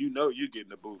 You know you getting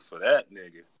the boo for that,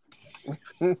 nigga.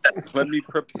 Let me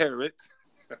prepare it.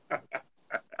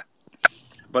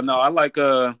 But no, I like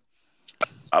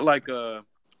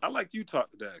Utah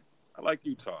today. I like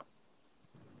Utah.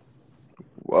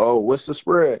 Whoa, what's the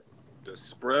spread? The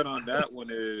spread on that one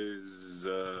is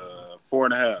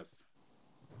 4.5.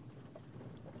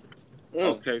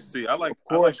 OKC. I like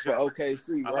for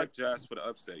OKC. I like Jazz for the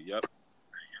upset. Yep.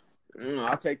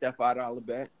 I'll take that $5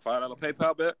 bet. $5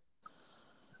 PayPal bet.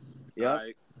 Yeah.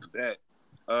 Right, bet.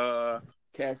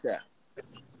 Cash App.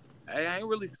 Hey, I ain't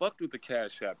really fucked with the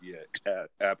Cash App yet.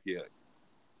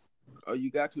 Oh,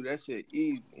 you got to? That shit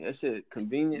easy. That shit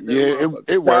convenient. Yeah,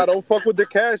 it Nah, worked. don't fuck with the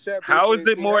Cash App. How is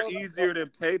it more easier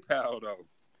than PayPal though?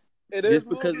 It just is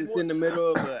because it's in the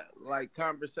middle of a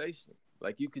conversation.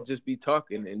 Like you could just be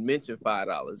talking and mention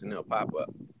 $5 and it'll pop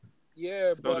up.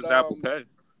 Yeah, So but does Apple Pay.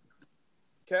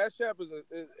 Cash App is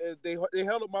they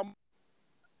held up my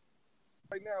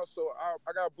right now, so I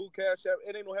got boo Cash App.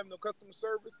 It ain't no having no customer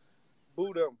service.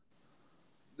 Boo them.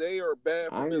 They are bad.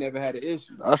 I ain't never had an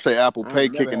issue. I say Apple Pay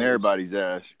kicking everybody's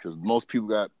ass because most people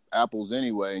got Apples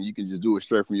anyway, and you can just do it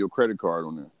straight from your credit card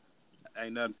on there.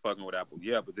 Ain't nothing fucking with Apple.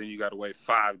 Yeah, but then you got to wait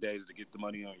 5 days to get the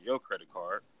money on your credit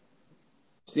card.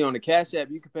 See, on the Cash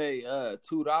App, you can pay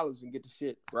 $2 and get the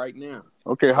shit right now.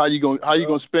 Okay, how you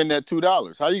gonna spend that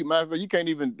 $2? Matter of fact, you can't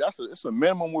even. It's a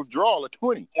minimum withdrawal of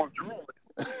 $20.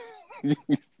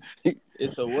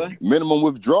 It's a what? Minimum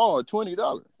withdrawal of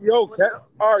 $20. Yo,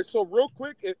 all right. So real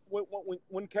quick,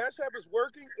 when Cash App is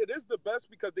working, it is the best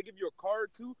because they give you a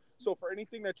card too. So for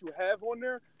anything that you have on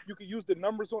there, you can use the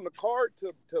numbers on the card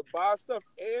to buy stuff,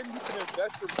 and you can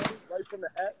invest your money right from the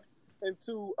app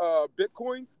into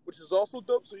Bitcoin, which is also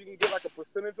dope. So you can get like a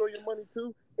percentage on your money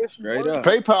too.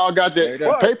 PayPal got that.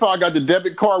 PayPal got the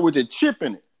debit card with the chip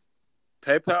in it.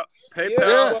 PayPal,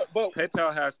 Yeah, but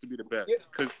PayPal has to be the best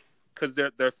yeah, because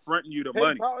they're fronting you the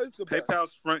money. PayPal is the best.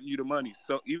 PayPal's fronting you the money.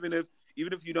 So even if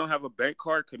you don't have a bank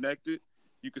card connected,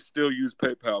 you can still use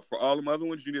PayPal. For all them other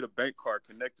ones, you need a bank card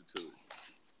connected to it.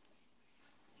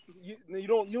 You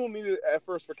don't need it at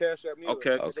first for Cash App neither.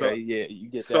 Okay. Okay, yeah, you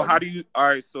get that. So how do you? All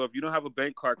right. So if you don't have a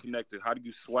bank card connected, how do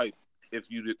you swipe if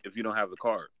you don't have the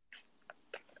card?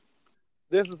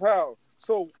 This is how.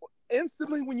 So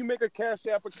instantly, when you make a Cash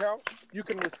App account, you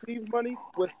can receive money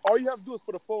with all you have to do is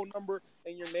put a phone number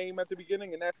and your name at the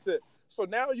beginning, and that's it. So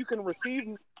now you can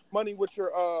receive money with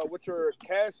your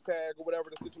cash tag or whatever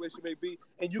the situation may be,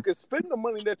 and you can spend the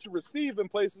money that you receive in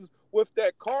places with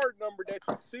that card number that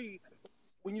you see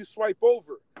when you swipe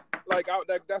over.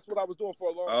 That's what I was doing for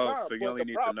a long time. Oh, so you only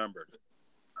need the number.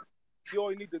 You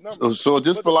only need the number. So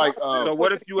just for like, so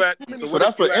what if you at? So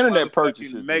that's for internet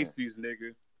purchases. Macy's,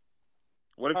 nigga.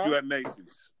 What if you at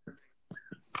Macy's?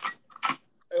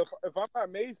 If I'm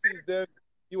at Macy's, then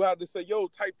you have to say, "Yo,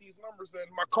 type these numbers in.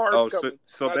 My card's coming."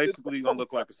 So basically, you're gonna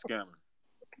look like a scammer.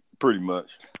 Pretty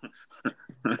much.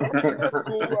 That's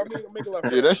cool. I mean, make it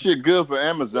like Yeah, that shit good for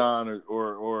Amazon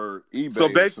or eBay.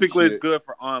 So basically, it's good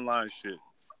for online shit.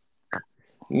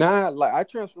 Nah, like I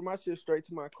transfer my shit straight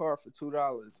to my card for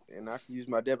 $2, and I can use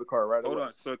my debit card right away. Hold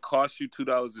on, so it costs you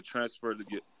 $2 to transfer to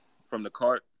get from the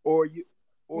card? Or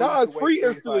no, it's free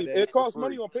instantly. It costs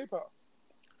money on PayPal.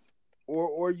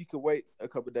 Or you could wait a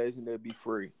couple days and it'll be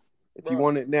free. If you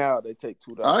want it now, they take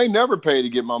 $2. I ain't never paid to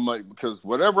get my money because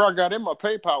whatever I got in my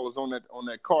PayPal was on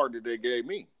that card that they gave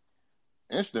me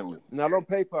instantly. Not on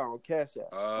PayPal, on Cash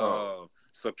App. Oh,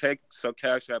 so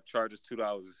Cash App charges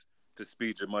 $2 to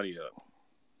speed your money up.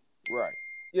 Right.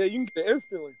 Yeah, you can get it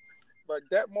instantly, like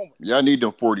that moment. Yeah, I need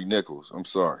them 40 nickels. I'm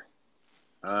sorry.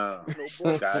 Got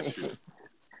you.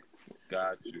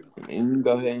 Got you. And you can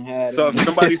go ahead and have So it. if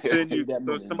somebody send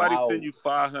you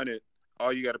 500,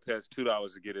 all you got to pay is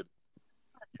 $2 to get it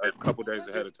a couple days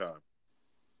ahead of time.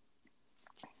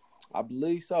 I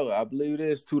believe so. I believe it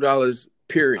is $2.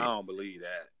 Period. I don't believe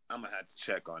that. I'm gonna have to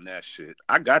check on that shit.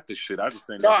 I got the shit. I just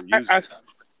ain't never used it.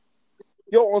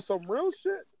 Yo, on some real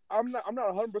shit, I'm not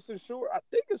 100% sure. I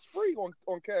think it's free on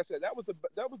Cash App. That was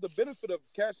the benefit of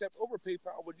Cash App over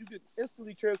PayPal, where you could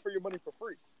instantly transfer your money for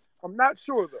free. I'm not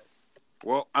sure though.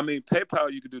 Well, I mean,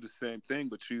 PayPal, you could do the same thing,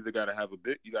 but you either got to have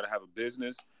a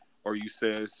business, or you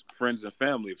say it's friends and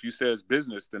family. If you say it's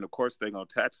business, then of course they're gonna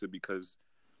tax it because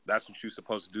that's what you're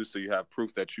supposed to do. So you have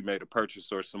proof that you made a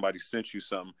purchase or somebody sent you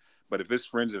something. But if it's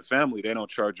friends and family, they don't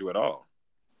charge you at all.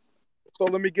 So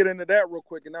let me get into that real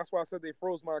quick, and that's why I said they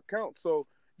froze my account. So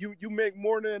you make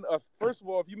more than first of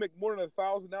all, if you make more than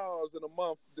 $1,000 in a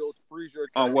month, they'll freeze your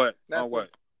account. On what? That's on what?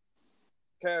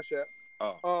 Cash App.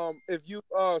 Oh. If you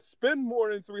spend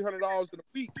more than $300 in a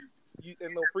week, and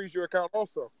they'll freeze your account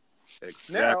also.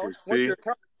 Exactly. Now, see? your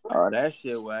account, That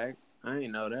shit whack. I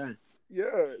ain't know that.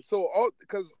 yeah. So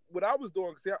because what I was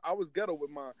doing, see, I was ghetto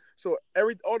with mine. So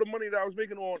all the money that I was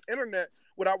making on internet,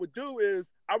 what I would do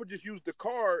is I would just use the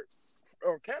card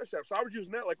on Cash App. So I was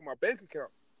using that like my bank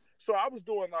account. So I was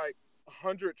doing like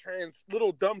 100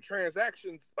 little dumb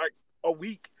transactions like a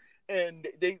week. And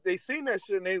they seen that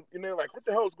shit and they're like, what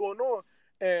the hell is going on?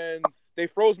 And they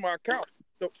froze my account.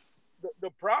 The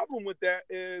problem with that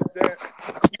is that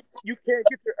you can't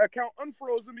get your account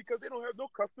unfrozen because they don't have no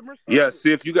customer service. Yeah,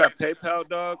 see, if you got PayPal,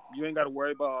 dog, you ain't got to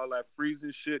worry about all that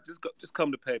freezing shit. Just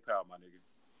come to PayPal, my nigga.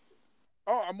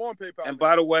 Oh, I'm on PayPal. And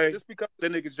by the way, just because the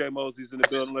nigga Jay Mosley's in the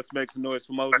building. Let's make some noise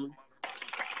for Mosley.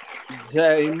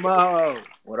 J Mo,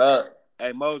 what up?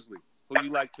 Hey, Mosley, who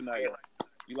you like tonight?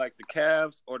 You like the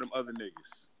Cavs or them other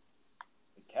niggas?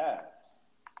 The Cavs.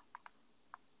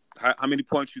 How many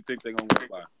points you think they're going to win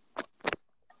by?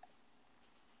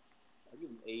 I give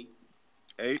them 8.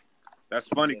 8? That's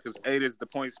funny because 8 is the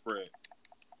point spread.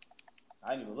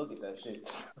 I didn't even look at that shit.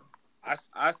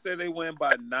 I say they win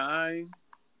by 9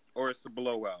 or it's a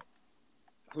blowout.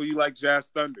 Who you like, Jazz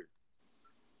Thunder?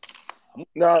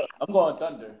 no, I'm going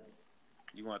Thunder.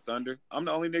 You want Thunder? I'm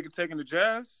the only nigga taking the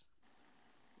Jazz?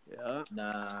 yeah,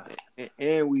 Nah.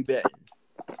 and we betting.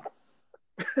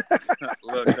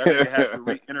 Look, that nigga had to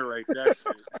reiterate that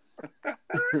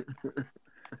shit.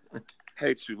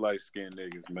 Hate you light-skinned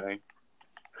niggas, man.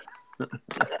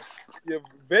 yeah,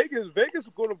 Vegas is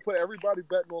going to put everybody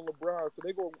betting on LeBron, so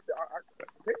they going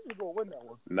Pacers going to win that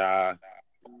one. Nah.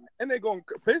 And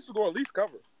Pacers going to at least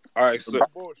cover. All right, so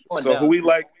who we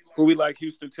like? Who we like?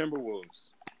 Houston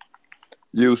Timberwolves.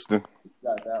 Houston.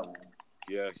 Got that one.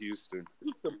 Yeah, Houston.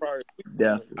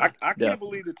 Definitely. I can't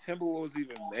believe the Timberwolves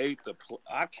even made the play.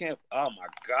 I can't. Oh my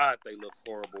God, they look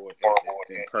horrible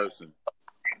in person.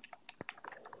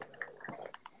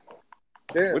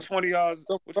 Damn. Which one of y'all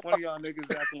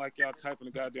niggas acting like y'all typing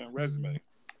a goddamn resume?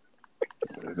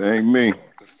 It ain't me. What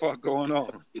the fuck going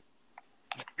on?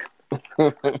 I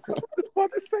was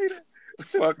about to say that. What the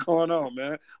fuck going on,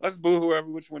 man? Let's boo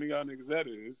which one of y'all niggas that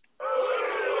is.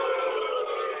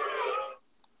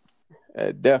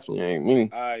 That definitely ain't me.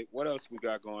 All right, what else we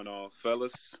got going on,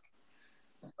 fellas?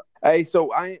 Hey,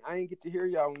 so I ain't get to hear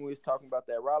y'all when we was talking about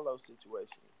that Rollo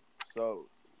situation. So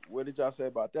what did y'all say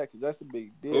about that? Because that's a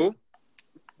big deal. Who?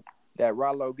 That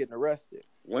Rollo getting arrested.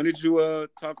 When did you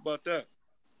talk about that?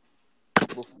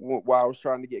 While I was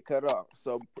trying to get cut off.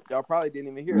 So y'all probably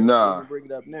didn't even hear it. Nah. So we can bring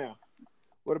it up now.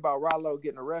 What about Rollo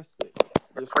getting arrested?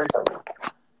 Just recently.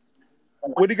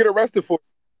 What did he get arrested for?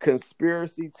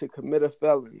 Conspiracy to commit a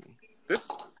felony.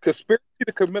 Conspiracy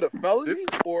to commit a felony?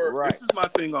 Right. This is my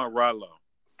thing on Rollo.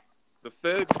 The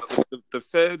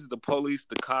feds, the police,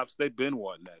 the cops, they've been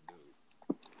wanting that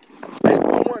dude. They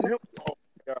don't want him. Oh,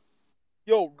 yeah.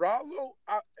 Yo, Rollo,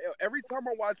 every time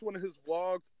I watch one of his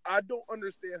vlogs, I don't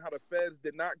understand how the feds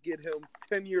did not get him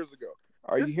 10 years ago.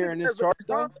 Are you hearing this charge,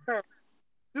 though?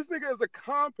 This nigga has a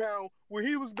compound where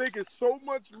he was making so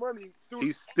much money.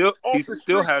 He still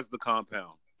has the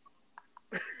compound.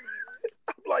 I'm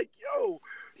like, yo.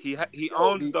 He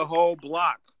owns the whole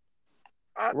block.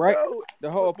 I Right. know. The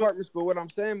whole apartments. But what I'm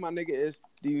saying, my nigga, is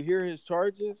do you hear his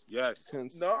charges? Yes.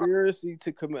 Conspiracy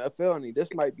to commit a felony. This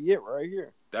might be it right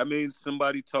here. That means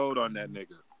somebody told on that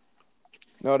nigga.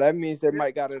 No, that means they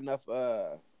might got enough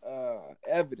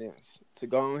evidence to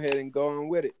go ahead and go on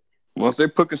with it. Once they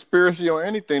put conspiracy on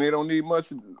anything, they don't need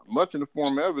much in the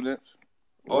form of evidence.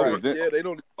 Over. Then, Yeah, they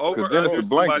don't. Over. then it's a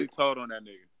Somebody blanket. told on that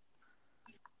nigga.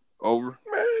 Over.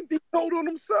 Man, he told on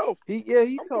himself. He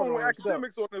I'm told going on himself.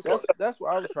 academics on this one. That's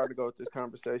where I was trying to go with this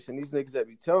conversation. These niggas that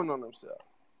be telling on themselves.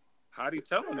 How'd he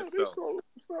tell on Yeah, himself? they told on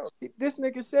himself. This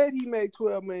nigga said he made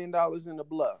 $12 million in the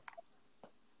bluff.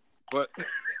 But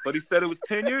he said it was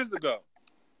 10 years ago.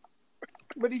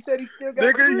 But he said he still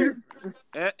got Nigga,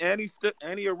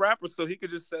 And he a rapper, so he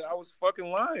could just say I was fucking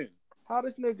lying. How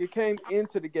this nigga came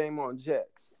into the game on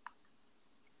Jets?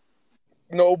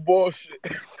 no bullshit.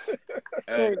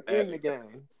 Hey, Came in the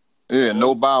game. Yeah,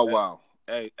 no Bow Wow.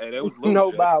 Hey, that was Lil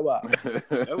No Jets. Bow Wow.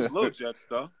 That was Lil Jets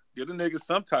though. Give the nigga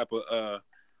some type of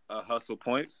hustle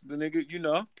points. The nigga, you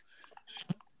know.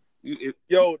 You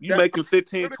making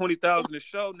 15, 20,000 a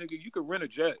show, nigga, you could rent a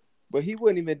jet. But he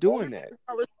wasn't even doing that.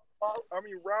 I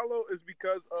mean, Rollo is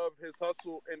because of his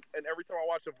hustle, and every time I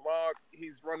watch a vlog,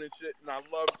 he's running shit, and I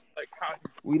love like how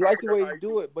We like the way he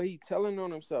do it, but he telling on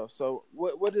himself. So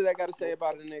what did I got to say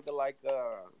about a nigga like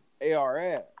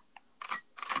ARF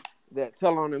that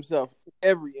tell on himself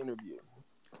every interview?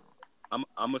 I'm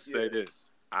gonna say this.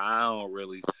 I don't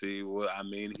really see what I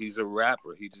mean. He's a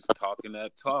rapper. He just talking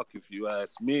that talk. If you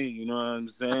ask me, you know what I'm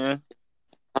saying.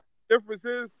 difference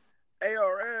is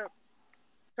ARF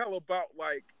tell about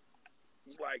like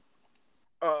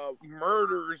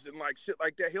murders and like shit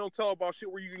like that. He don't tell about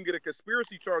shit where you can get a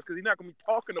conspiracy charge because he's not gonna be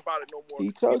talking about it no more.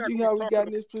 He told you how he got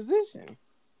in this position.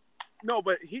 No,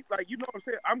 but he like you know what I'm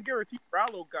saying. I'm guaranteed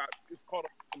Rollo is caught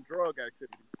up in drug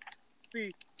activity.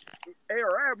 See,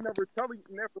 ARF never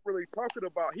really talking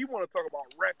about. He want to talk about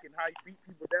wreck and how he beat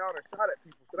people down and shot at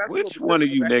people. So that's Which one of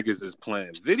you niggas is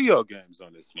playing video games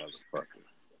on this motherfucker?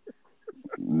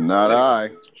 Not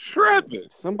I. Tripping.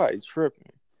 Somebody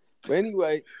tripping. But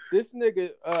anyway, this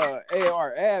nigga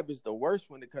ARF is the worst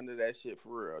when it comes to that shit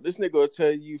for real. This nigga will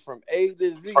tell you from A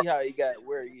to Z how he got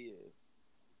where he is.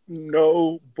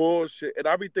 No bullshit. And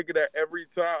I be thinking that every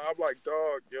time. I'm like,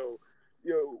 dog, yo,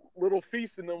 Little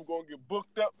Feast and them gonna get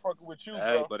booked up fucking with you,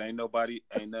 Hey, bro. but ain't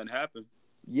nothing happened.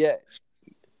 Yet.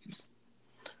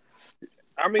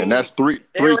 I mean, And that's three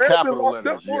ARF been capital locked up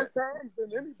letters. more Yeah. times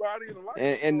than anybody in the life.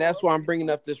 And that's why I'm bringing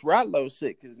up this Rollo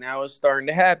shit, because now it's starting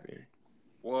to happen.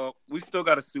 Well, we still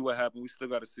got to see what happened. We still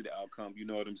got to see the outcome. You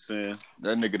know what I'm saying?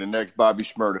 That nigga the next Bobby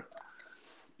Shmurda.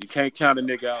 You can't count a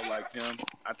nigga out like him.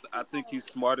 I think he's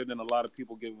smarter than a lot of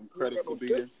people give him credit for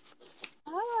being.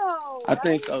 I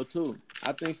think so too.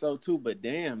 But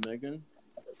damn, nigga.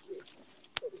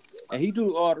 And he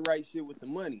do all the right shit with the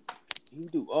money. He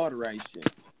do all the right shit.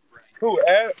 Who,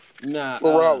 Ab? Nah,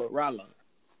 Or Rollo? Rollo.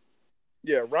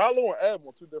 Yeah, Rollo and Ab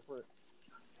are two different.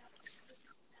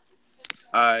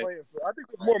 All right, I think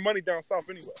there's more money down south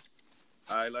anyway.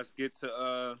 all right. Let's get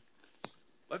to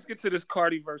this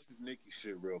Cardi versus Nicki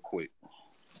shit real quick.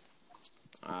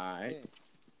 All right.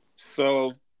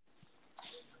 So,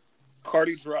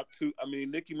 Nicki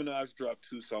Minaj dropped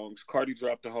 2 songs. Cardi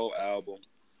dropped the whole album.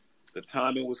 The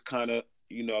timing was kind of,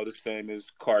 the same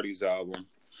as Cardi's album.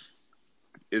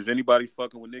 Is anybody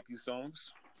fucking with Nicki's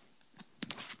songs?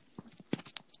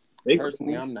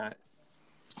 Personally, I'm not.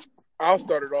 I'll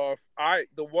start it off. I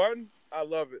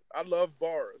love it. I love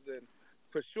bars, and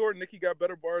for sure, Nicki got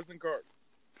better bars than Cardi.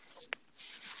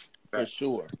 For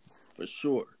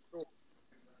sure.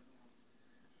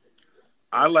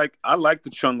 I like the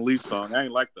Chung Lee song. I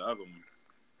ain't like the other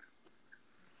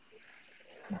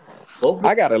one.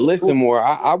 I gotta listen more.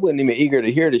 I wasn't even eager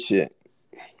to hear the shit.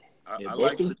 I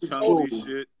like the Chung Lee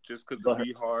shit just because the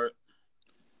beat hard.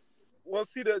 Well,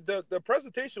 see, the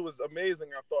presentation was amazing.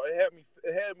 I thought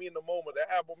it had me in the moment.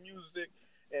 The Apple Music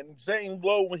and Zane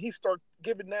Blow, when he started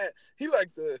giving that, he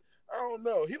like the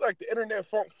internet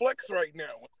funk flex right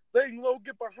now. When Zane Blow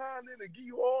get behind it and give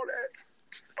you all that.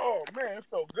 Oh man, it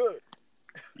felt good.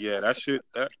 Yeah, that shit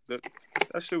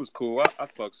was cool. I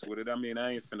fucks with it. I mean,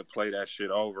 I ain't finna play that shit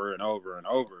over and over and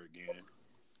over again.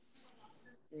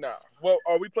 Nah. Well,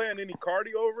 are we playing any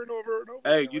Cardi over and over and over?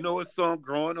 Hey, you know what song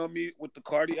growing on me with the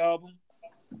Cardi album?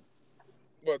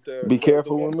 What Be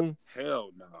careful with me.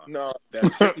 Hell no. No. That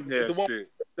chicken head shit.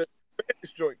 The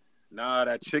Spanish joint. Nah,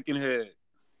 that chicken head.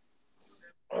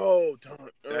 Oh, darn.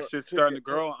 That shit's starting to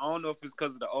grow. I don't know if it's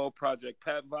because of the old Project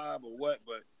Pat vibe or what,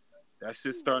 but that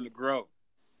shit's starting to grow.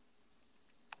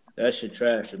 That shit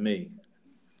trash to me.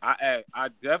 I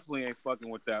definitely ain't fucking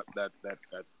with that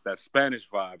Spanish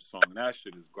vibe song. That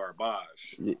shit is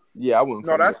garbage. Yeah, I wouldn't.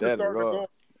 No, that's that just at starting to all.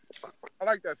 go. I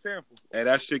like that sample. Hey,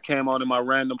 that shit came on in my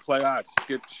random play. I'd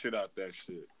skip the shit out that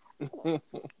shit.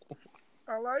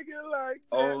 I like it like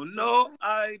that. Oh no,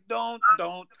 I don't.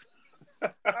 I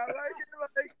like it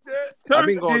like that. I've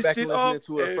been going back shit and listening off,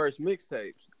 to her and- first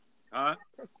mixtape. Huh?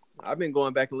 I've been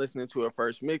going back and listening to her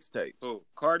first mixtape. Who?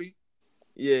 Cardi?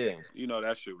 Yeah, You know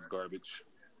that shit was garbage.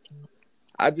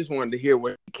 I just wanted to hear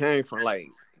where it came from. Like,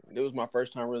 it was my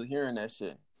first time really hearing that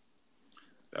shit.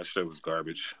 That shit was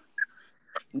garbage.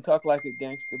 You talk like a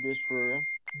gangster bitch for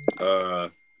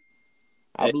real.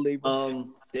 I believe it.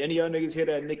 Did any of y'all niggas hear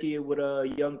that Nicki with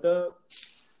Young Thug?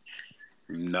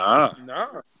 Nah.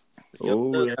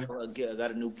 Young Oh, Thug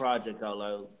got a new project out,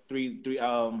 like three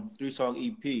song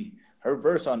EP. Her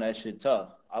verse on that shit tough.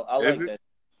 I like Is it? that.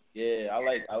 Yeah,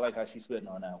 I like how she's spitting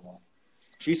on that one.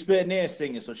 She's spitting and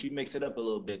singing, so she makes it up a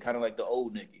little bit, kind of like the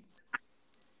old Nicki.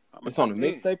 It's on a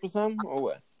mixtape or something, or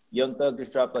what? Young Thug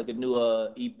just dropped like a new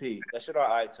EP. That shit on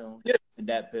iTunes. Yeah. And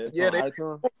that pit. Yeah, On they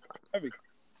iTunes?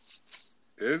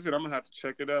 Is it? I'm gonna have to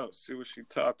check it out. See what she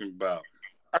talking about.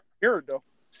 I hear it though.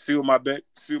 See what my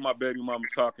baby mama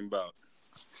talking about.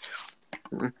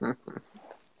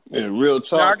 Yeah, real Now, I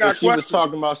talk. got If she was questions.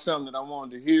 talking about something that I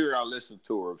wanted to hear, I listened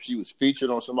to her. If she was featured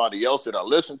on somebody else that I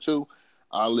listened to,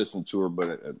 I listened to her.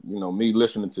 But me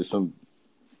listening to some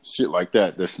shit like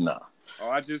that, that's not. Oh,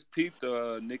 I just peeped.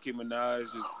 Nicki Minaj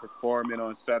is performing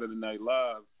on Saturday Night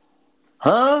Live.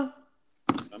 Huh?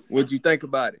 What'd you think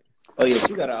about it? Oh yeah,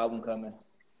 she got an album coming.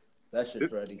 That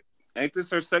shit's ready. Ain't this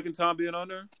her second time being on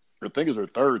there? I think it's her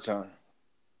third time.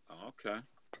 Oh, okay.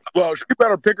 Well, she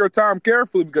better pick her time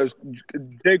carefully because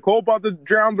J. Cole about to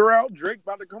drown her out. Drake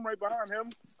about to come right behind him.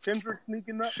 Kendrick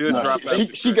sneaking up. Should Nah, drop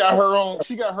after she Drake. got her own.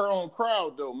 She got her own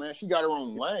crowd though, man. She got her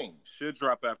own lane. Should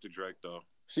drop after Drake though.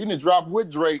 She didn't drop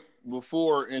with Drake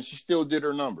before, and she still did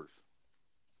her numbers.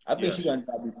 I think Yes. she gonna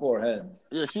drop before him.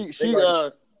 Yeah, she You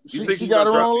think she she got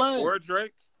gonna her drop own lane. before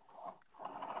Drake?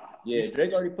 Yeah,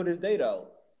 Drake already put his date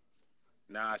out.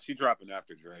 Nah, she dropping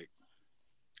after Drake.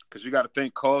 Cause you got to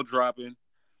think Cole dropping.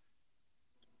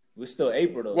 We're still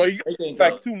April though. Well, you Drake ain't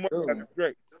like dropped 2 months soon. after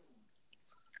Drake.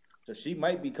 So she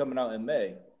might be coming out in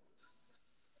May.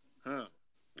 Huh?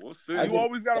 We'll see. You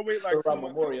always gotta wait like 2 around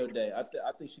months. Memorial Day. I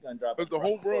think she's gonna drop. Because the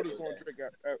whole around world is Memorial on Day.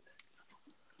 Drake.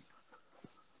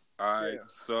 All right. Yeah.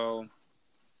 So,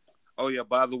 oh yeah.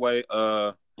 By the way,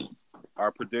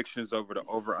 our predictions over the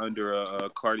over/under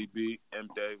Cardi B M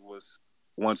Day was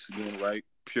once again right.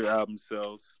 Pure album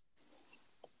sales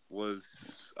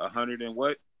was 100 and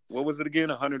what? What was it again?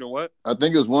 100 and what? I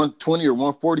think it was 120 or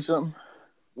 140 something.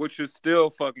 Which is still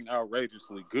fucking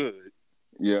outrageously good.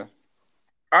 Yeah.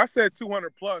 I said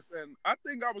 200 plus, and I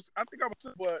think I was,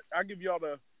 but I give y'all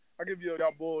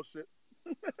bullshit.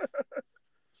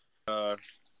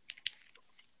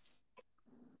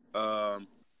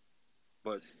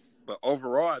 But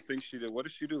overall, I think she did. What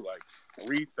did she do? Like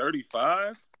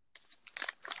 335?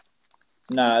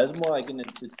 Nah, it's more like in the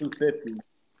 250.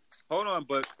 Hold on,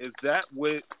 but is that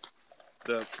with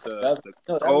the That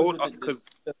was gold? with the- Because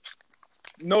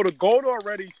No, the gold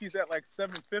already. She's at like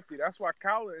 750. That's why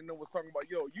Khaled and them was talking about,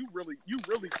 yo, you really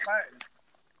platinum.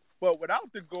 But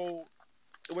without the gold,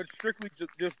 it was strictly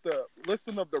just the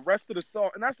listen of the rest of the song.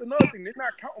 And that's another thing. They're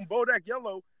not counting Bodak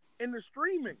Yellow in the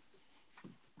streaming.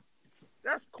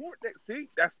 That's cool.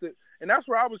 And that's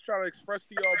where I was trying to express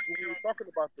to y'all when we were talking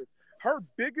about this. Her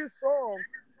biggest song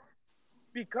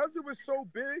because it was so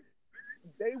big,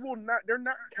 they're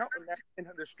not counting that in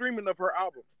the streaming of her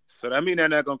album. So that mean they're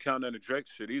not gonna count on the Drake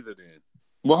shit either. Then.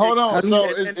 Well, hold on.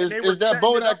 So and they were is that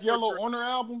setting it up Bodak for Yellow Drake. on her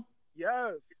album?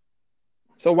 Yes.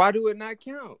 So why do it not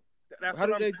count? That's How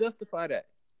do what they justify that?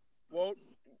 Well,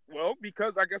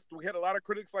 because I guess we had a lot of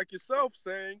critics like yourself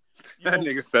saying, That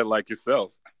nigga said like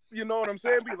yourself. you know what I'm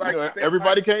saying? Be like, saying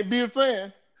Everybody like, can't be a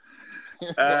fan.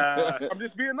 I'm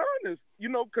just being honest,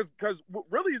 because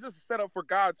really this is set up for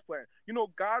God's Plan.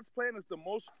 God's Plan is the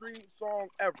most streamed song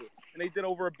ever, and they did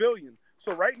over 1 billion.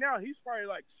 So right now he's probably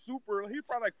like 3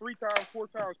 times, 4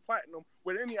 times platinum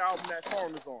with any album that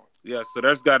song is on. Yeah, so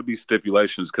there's got to be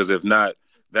stipulations because if not,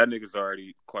 that nigga's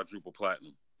already quadruple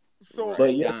platinum. So,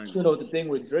 But yeah, the thing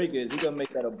with Drake is he gonna make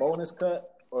that a bonus cut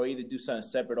or either do something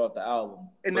separate off the album.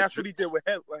 And that's what he did with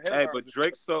Headlines. Hey, but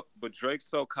Drake's so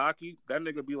cocky. That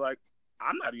nigga be like,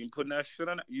 I'm not even putting that shit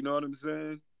on. You know what I'm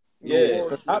saying? Yeah,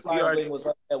 because Hotline Bling was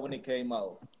like that when it came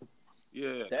out.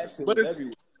 Yeah, that shit was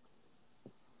everywhere.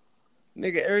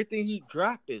 Nigga, everything he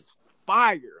dropped is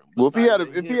fire. Well, if he had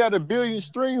 1 billion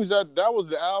streams, that was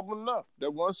the album enough.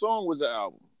 That one song was the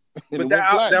album. But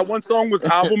that one song was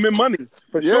album and money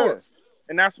for sure.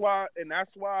 And that's why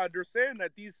they're saying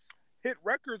that these hit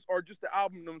records are just the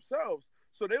album themselves,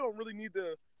 so they don't really need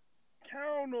to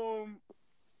count them.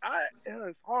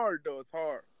 It's hard though. It's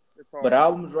hard. But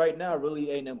albums right now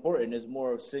really ain't important. It's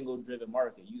more of single-driven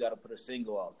market. You got to put a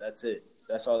single out. That's it.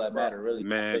 That's all that matters, really.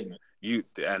 Man,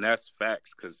 and that's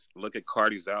facts. Because look at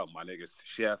Cardi's album, my niggas.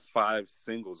 She had 5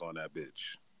 singles on that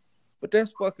bitch. But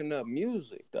that's fucking up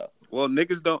music, though. Well,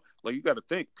 niggas don't you got to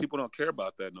think. People don't care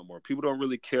about that no more. People don't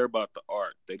really care about the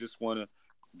art. They just want to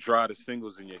draw the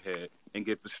singles in your head and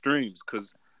get the streams.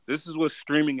 Because this is what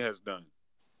streaming has done.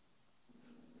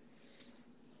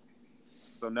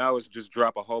 So now it's just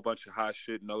drop a whole bunch of hot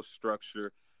shit, no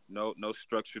structure, no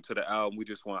structure to the album. We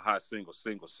just want hot singles.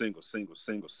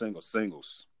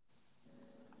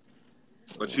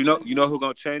 But you know who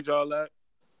gonna change all that?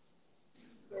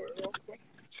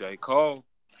 J. Cole.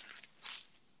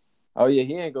 Oh yeah,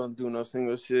 he ain't gonna do no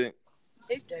single shit.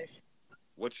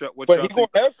 What but y'all he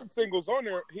think? Gonna have some singles on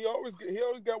there. He always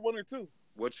got 1 or 2.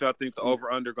 What y'all think the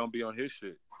over under gonna be on his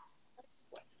shit?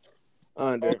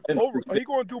 Under. He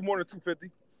gonna do more than 250.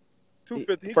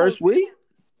 250. First week?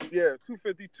 Yeah,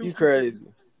 250. You crazy?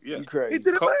 Yeah, you crazy? He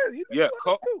did it last.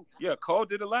 Cole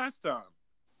did it last time.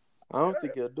 I don't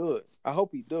think he'll do it. I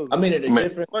hope he do. I mean, in a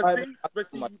different. But this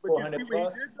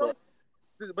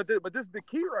is the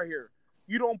key right here.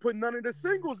 You don't put none of the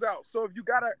singles out. So if you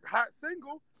got a hot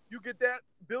single, you get that 1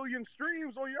 billion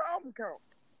streams on your album count.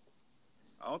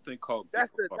 I don't think Cole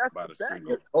gives a fuck about a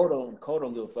single. Cole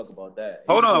don't give a fuck about that.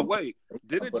 Hold on, wait.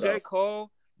 Didn't J.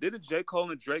 Cole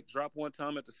and Drake drop one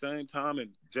time at the same time,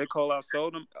 and J. Cole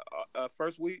outsold him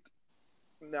first week?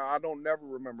 No, I don't never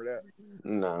remember that.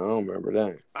 No, I don't remember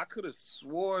that. I could have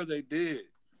swore they did.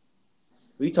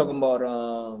 We talking about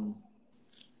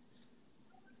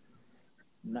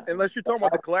unless you're talking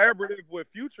about the collaborative with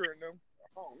Future and them.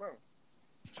 I don't know.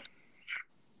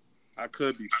 I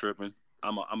could be tripping.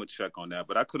 I'm a check on that,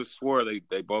 but I could have swore they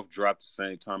both dropped the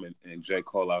same time, and J.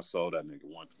 Cole outsold that nigga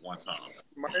one time.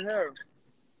 Might have.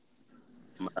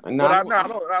 No, I so.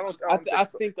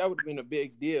 think that would have been a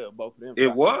big deal. Both of them.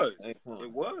 It was.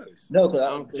 No,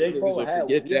 because J. Cole had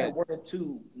 1 or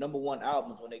 2 #1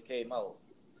 albums when they came out.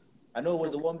 I know it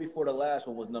was the one before the last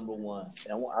one was #1,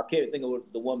 and I can't think of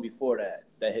the one before that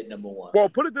hit #1. Well,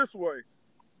 put it this way: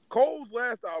 Cole's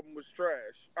last album was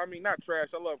trash. I mean, not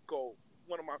trash. I love Cole.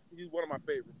 He's one of my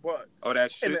favorites. But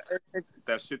that shit,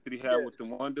 that shit that he had with the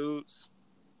one dudes,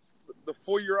 the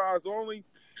For Your Eyes Only.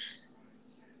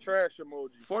 Trash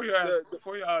emoji. For Your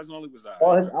Eyes Only was out.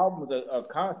 All his albums are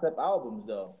concept albums,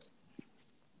 though.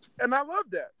 And I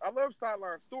love that. I love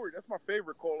Sideline Story. That's my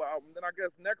favorite Cole album. Then I guess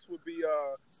next would be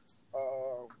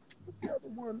what's the other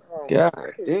one?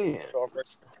 God damn.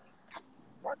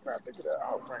 Why can't I think of that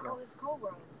album right now? It's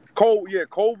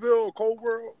Coleville, Cold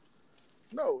World.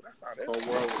 No, that's not it. Cold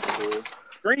World was cool.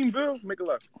 Greenville, make a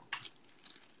left.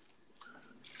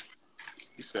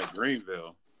 You said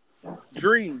Greenville.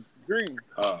 Dream.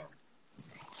 Oh.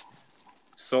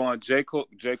 So on J.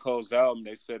 Cole's album,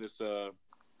 they said it's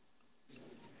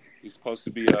he's supposed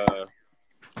to be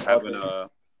having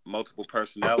multiple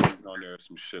personalities on there or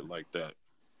some shit like that.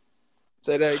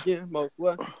 Say that again,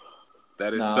 what?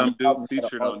 That is some dude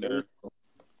featured on there. Ego.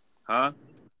 Huh?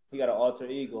 He got an alter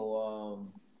ego,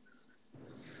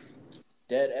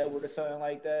 Dead Edward or something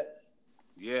like that.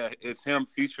 Yeah, it's him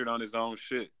featured on his own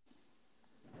shit.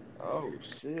 Oh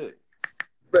shit.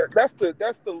 That's the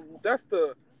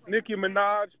Nicki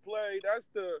Minaj play. That's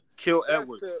the Kill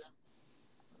Edwards.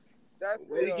 That's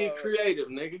way to get creative,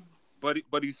 nigga.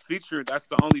 But he's featured. That's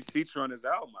the only feature on his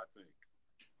album, I think.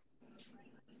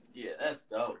 Yeah, that's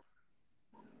dope.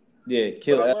 Yeah,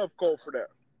 kill. But I love Cole for that.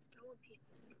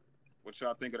 What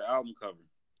y'all think of the album cover?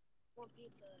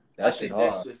 That shit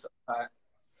hard.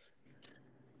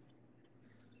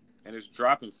 And it's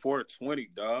dropping 420,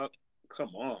 dog.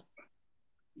 Come on.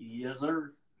 Yes,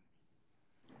 sir.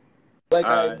 Like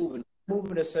how he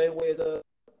moving the same way as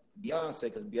Beyonce,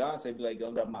 because Beyonce be like,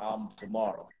 "I'm dropping my album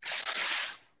tomorrow."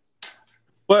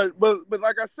 But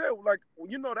like I said, like,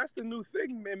 you know, that's the new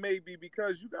thing, maybe,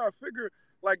 because you gotta figure,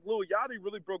 like, Lil Yachty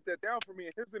really broke that down for me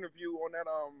in his interview on that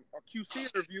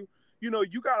QC interview. You know,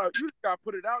 you gotta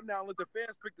put it out now and let the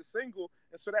fans pick the single,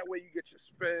 and so that way you get your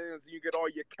spins and you get all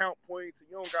your count points, and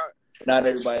you don't got. Not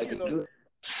everybody can do it.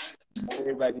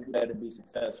 Everybody can do that to be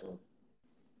successful.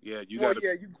 Yeah, you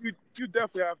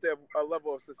definitely have to have a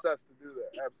level of success to do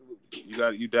that.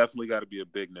 Absolutely. You definitely got to be a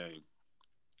big name.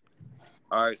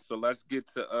 All right, so let's get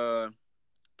to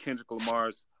Kendrick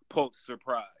Lamar's Pulitzer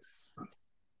Prize.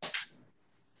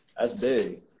 That's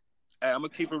big. Hey, I'm gonna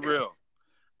keep it real.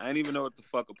 I didn't even know what the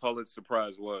fuck a Pulitzer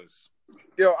Prize was.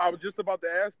 Yo, I was just about to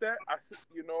ask that. I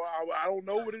don't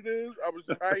know what it is.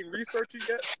 I ain't researching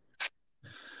yet.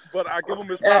 But I give him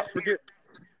his props for getting.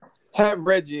 Have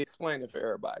Reggie explain it for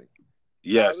everybody.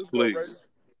 Yes, please.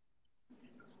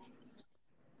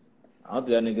 I don't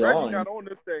think that nigga Reggie on. got on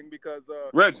this thing because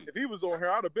Reggie, if he was on here,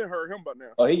 I'd have been heard him by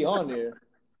now. Oh, he on there.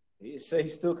 He say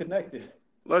he's still connected.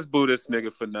 Let's boo this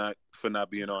nigga for not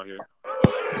being on here.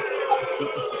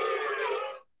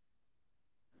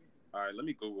 All right, let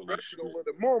me Google this shit. Gonna let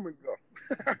the moment go.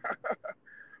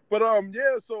 But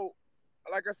yeah. So,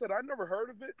 like I said, I never heard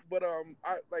of it, but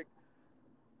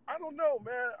I don't know,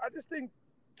 man. I just think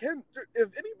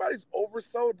if anybody's over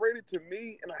celebrated to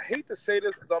me, and I hate to say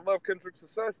this because I love Kendrick's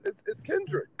success, it's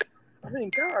Kendrick. I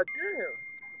mean, god damn,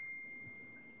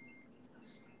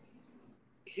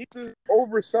 he's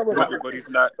over celebrated. But he's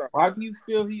not. Why do you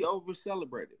feel he over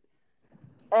celebrated?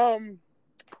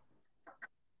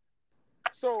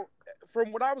 So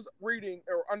from what I was reading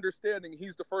or understanding,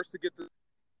 he's the first to get the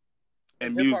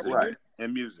music, right?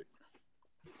 And music.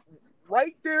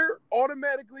 Right there,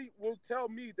 automatically will tell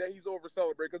me that he's over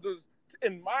celebrated because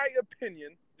in my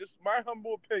opinion, just my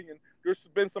humble opinion, there's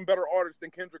been some better artists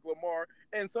than Kendrick Lamar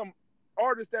and some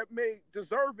artists that may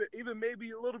deserve it even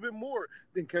maybe a little bit more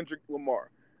than Kendrick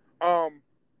Lamar.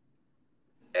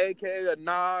 AKA a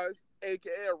Nas,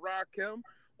 AKA a Rakim,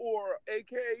 or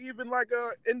AKA even like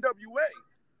a NWA.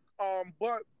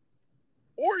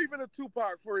 Or even a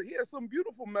Tupac, for he has some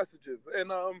beautiful messages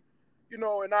and an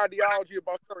ideology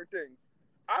about certain things.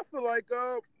 I feel like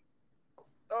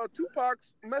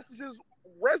Tupac's messages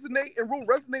resonate and will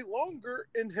resonate longer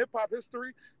in hip hop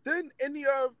history than any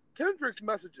of Kendrick's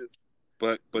messages.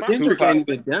 But Kendrick Tupac ain't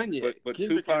even done yet. But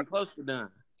Kendrick Tupac ain't close to done.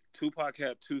 Tupac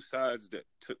had two sides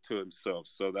to himself,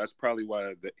 so that's probably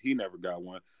why he never got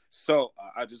one. So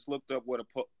I just looked up what a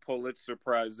Pulitzer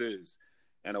Prize is.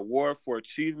 An award for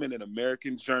achievement in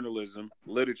American journalism,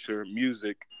 literature,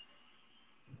 music,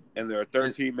 and there are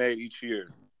 13 made each year.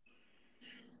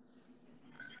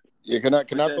 Yeah, can I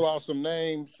throw out some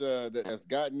names that's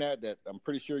gotten that I'm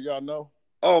pretty sure y'all know?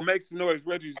 Oh, make some noise!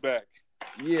 Reggie's back.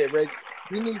 Yeah, Reggie.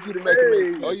 We need you to make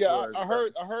a Oh yeah, I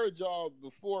heard y'all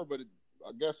before, but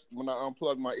I guess when I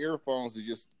unplugged my earphones, it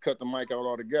just cut the mic out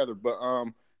altogether. But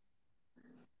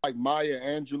like Maya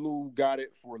Angelou got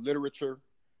it for literature.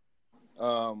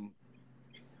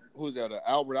 Who's that?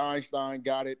 Albert Einstein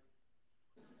got it.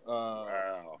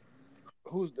 Wow.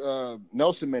 Who's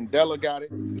Nelson Mandela got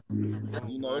it?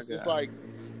 You know, it's like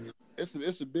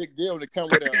it's a big deal to come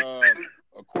with a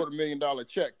 $250,000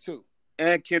 check too.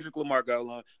 And Kendrick Lamar got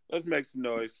along. Let's make some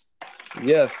noise.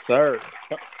 Yes, sir.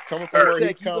 Coming from where he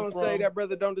you come gonna from. Say that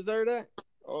brother don't deserve that?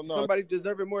 Oh no, somebody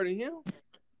deserve it more than him.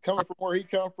 Coming from where he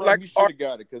come from, like, he should have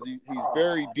got it because he's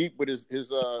very deep with his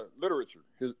literature.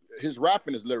 His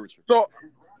rapping is literature. So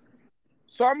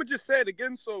I'm gonna just say it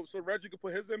again, so Reggie can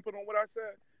put his input on what I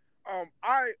said. I'm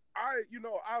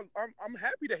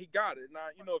happy that he got it. Now,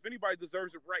 if anybody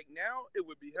deserves it right now, it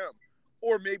would be him,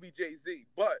 or maybe Jay-Z.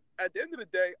 But at the end of the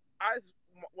day,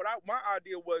 my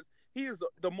idea was he is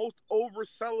the most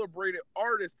over-celebrated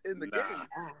artist in the game,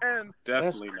 and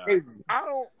definitely not. I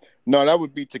don't. No, that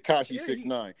would be Tekashi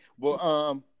 6ix9ine.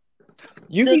 Well,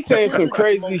 you be saying some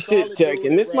crazy shit, Check,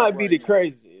 and this might be the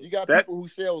craziest. You got people who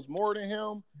sells more than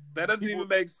him. That doesn't even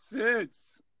make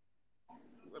sense.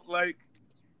 Like,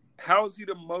 how is he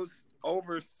the most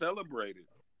over-celebrated?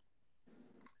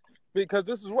 Because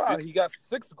this is why he got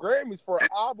 6 Grammys for an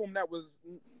album that was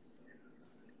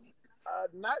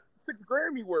not 6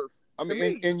 Grammy worth. I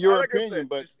mean, in your opinion,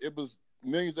 but it was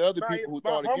millions of other people who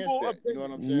thought against that. You know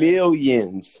what I'm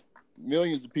saying?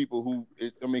 Millions of people who,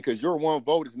 because your one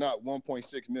vote is not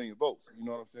 1.6 million votes. You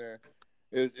know what I'm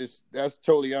saying? That's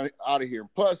totally out of here.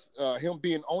 Plus, him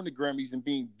being on the Grammys and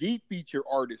being the feature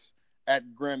artist at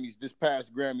Grammys this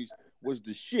past Grammys was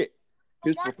the shit.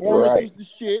 His performance was the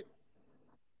shit.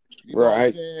 You know what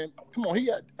I'm saying? Come on, he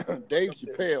got Dave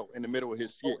Chappelle in the middle of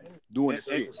his shit doing the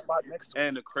shit.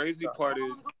 And the crazy part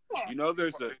is,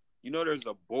 there's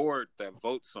a board that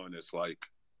votes on this,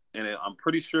 and I'm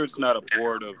pretty sure it's not a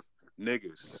board of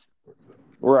niggas.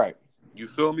 Right. You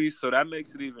feel me? So that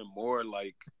makes it even more of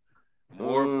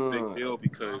a big deal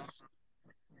because,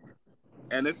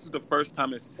 and this is the first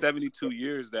time in 72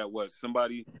 years that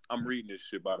I'm reading this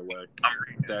shit, by the way,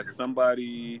 that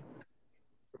somebody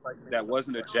that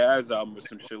wasn't a jazz album or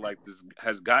some shit like this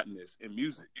has gotten this in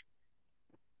music.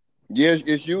 Yeah,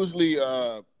 it's usually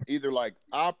either like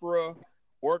opera,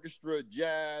 orchestra,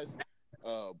 jazz,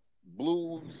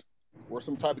 blues, or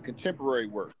some type of contemporary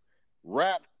work.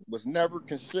 Rap was never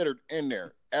considered in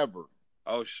there, ever.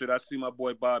 Oh, shit, I see my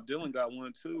boy Bob Dylan got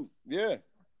one, too. Yeah.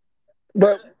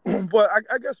 But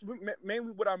I guess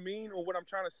mainly what I mean or what I'm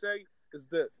trying to say is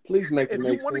this. Please make it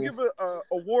make sense. If you want to give an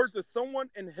award to someone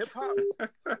in hip-hop,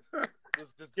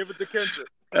 just give it to Kendrick.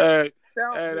 Hey,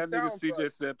 that nigga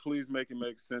CJ said, please make it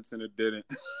make sense, and it didn't.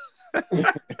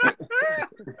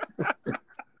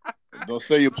 Don't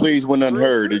say you please when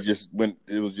unheard. It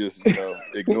was just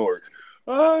ignored.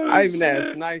 Oh, I even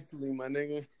asked nicely, my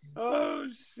nigga. Oh,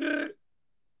 shit.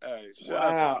 Hey,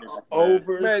 shout out to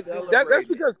Kendrick, man. That's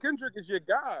because Kendrick is your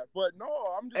guy. But no,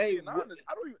 I'm just being honest.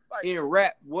 I don't even like in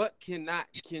rap. What cannot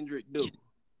Kendrick do?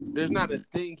 There's not a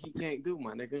thing he can't do,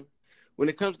 my nigga. When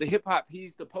it comes to hip hop,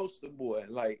 he's the poster boy.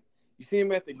 Like you see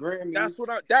him at the Grammys.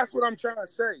 That's what I'm trying to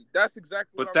say. That's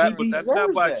exactly. But that's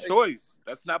not by choice.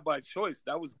 That's not by choice.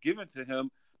 That was given to him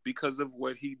because of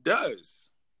what he does.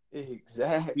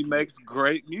 Exactly. He makes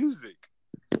great music.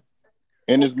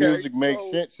 And his music makes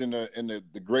sense in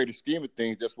the greater scheme of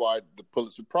things. That's why the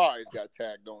Pulitzer Prize got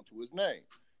tagged onto his name,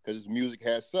 because his music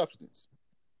has substance.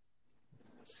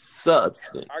 I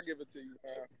give it to you,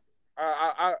 man.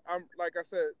 I'm like I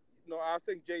said, I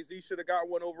think Jay-Z should have got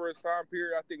one over his time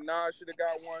period. I think Nas should have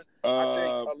got one. I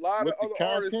think a lot of other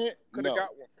artists could have got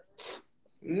one.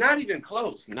 Not even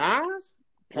close. Nas?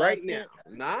 Right now.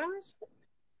 Nas?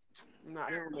 Not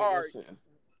hearing what you're saying.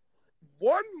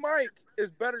 One Mic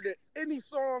is better than any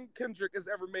song Kendrick has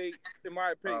ever made, in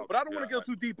my opinion. But I don't want to go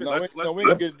too deep in that. We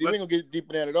ain't gonna get deep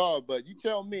in that at all. But you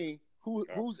tell me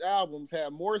whose albums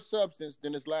have more substance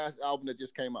than his last album that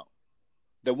just came out?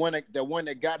 The one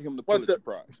that got him the Pulitzer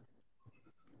Prize.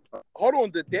 Hold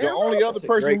on, the only other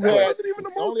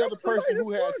person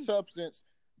who had substance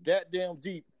that damn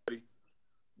deep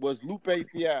was Lupe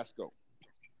Fiasco.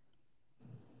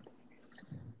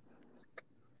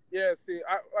 Yeah, see,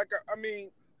 I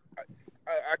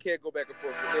can't go back and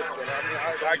forth with this one.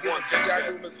 I gotta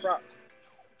give him his props.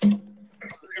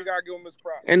 You gotta give him his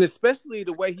props. And especially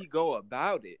the way he go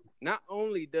about it. Not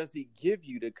only does he give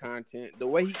you the content, the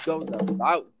way he goes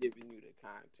about giving you the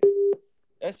content.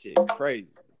 That shit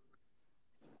crazy.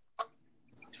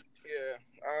 Yeah.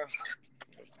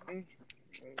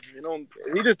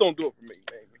 He just don't do it for me,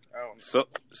 baby. So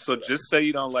just say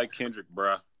you don't like Kendrick,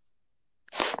 bruh.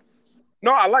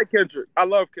 No, I like Kendrick. I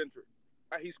love Kendrick.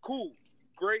 He's cool,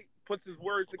 great, puts his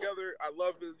words together. I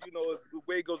love his, the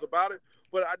way he goes about it.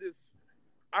 But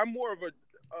I'm more of a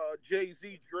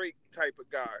Jay-Z Drake type of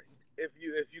guy. If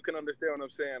you can understand what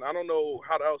I'm saying, I don't know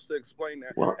how else to explain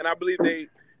that. And I believe they,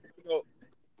 I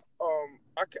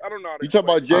don't know. How to you talk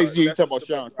about Jay-Z, you talk about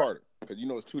Sean Carter, because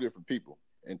it's two different people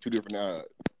in two different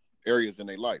areas in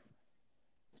their life.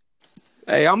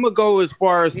 Hey, I'm gonna go as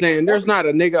far as saying there's not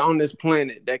a nigga on this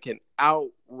planet that can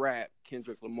out-rap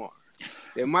Kendrick Lamar.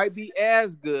 They might be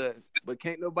as good, but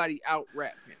can't nobody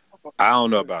out-rap him. I don't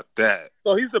know about that.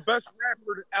 So he's the best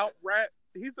rapper to out-rap.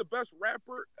 He's the best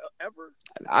rapper ever.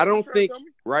 I don't think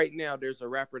right now there's a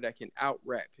rapper that can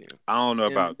out-rap him. I don't know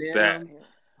about that.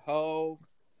 Hov,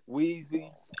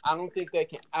 Weezy. I don't think they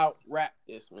can out-rap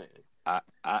this man.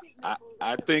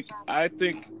 I think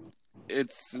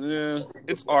it's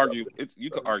argued.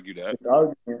 You could argue that.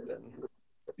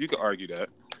 You could argue that.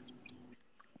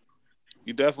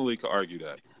 You definitely could argue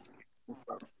that. All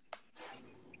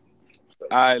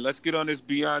right, let's get on this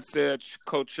Beyonce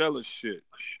Coachella shit.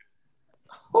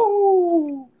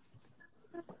 Oh.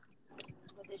 But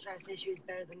they try to say she was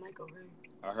better than Michael, right?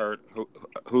 I heard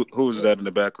who was that in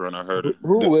the background? I heard it.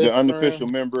 The unofficial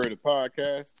member of the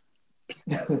podcast.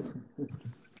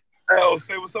 Oh,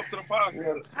 say what's up to the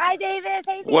podcast. Hi, Davis.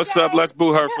 Hey, What's up? Let's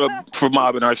boo her for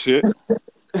mobbing our shit.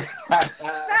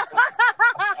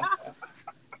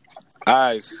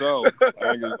 All right, so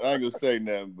I ain't gonna say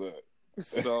nothing, but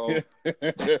so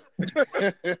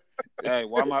hey,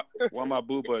 why my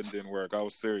boo button didn't work? I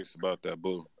was serious about that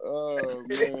boo. Oh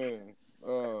man.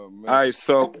 All right,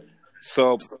 so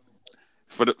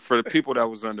for the people that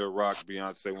was under a rock,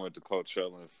 Beyonce went to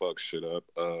Coachella and fucked shit up.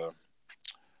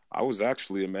 I was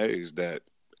actually amazed that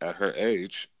at her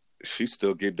age, she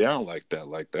still get down like that.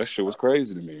 Like that shit was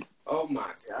crazy to me. Oh my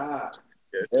God.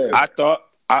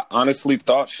 I honestly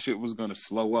thought shit was gonna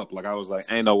slow up. Like I was like,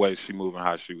 ain't no way she moving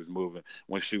how she was moving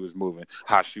when she was moving,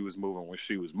 how she was moving when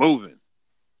she was moving.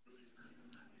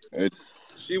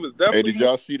 She was definitely. Hey, did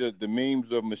y'all see the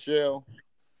memes of Michelle?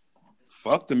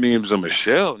 Fuck the memes of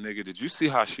Michelle, nigga. Did you see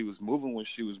how she was moving when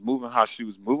she was moving? How she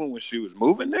was moving when she was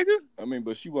moving, nigga? I mean,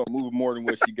 but she wasn't moving more than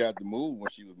what she got to move when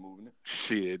she was moving it.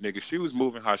 Shit, nigga. She was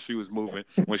moving how she was moving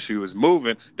when she was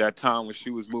moving. That time when she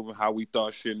was moving how we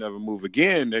thought she'd never move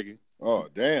again, nigga. Oh,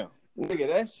 damn. Nigga,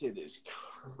 that shit is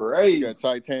crazy. You got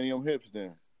titanium hips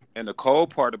then. And the cold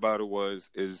part about it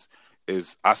is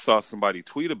I saw somebody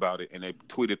tweet about it, and they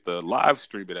tweeted the live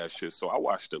stream of that shit. So I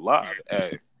watched it live.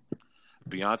 Hey,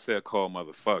 Beyonce a cold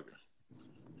motherfucker.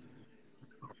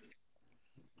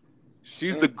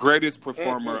 She's the greatest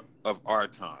performer of our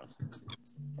time.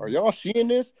 Are y'all seeing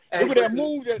this? Hey, look at that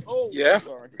move. Yeah.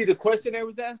 Sorry. See the question they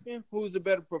was asking? Who's the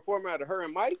better performer out of her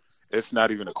and Mike? It's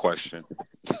not even a question.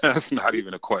 That's not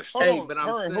even a question. Hold Hey, on, but her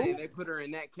I'm and saying who? they put her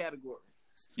in that category.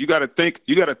 You gotta think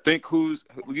who's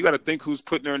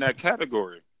putting her in that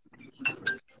category.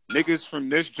 Niggas from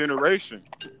this generation.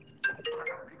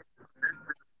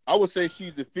 I would say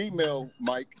she's the female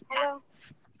Mike. Hello.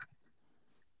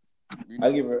 You know,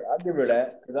 I give her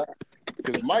that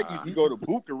because Mike used to go to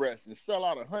Bucharest and sell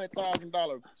out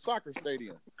 $100,000 soccer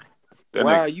stadium. That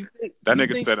Wow, nigga, you think that you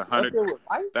nigga think said she's 100. up there with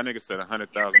Mike? That nigga said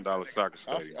 $100,000 soccer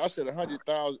stadium. I said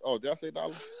 100,000. Oh, did I say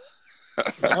dollars?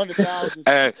 100,000.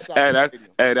 Hey,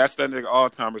 that's that nigga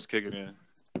Alzheimer's kicking in.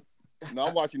 No,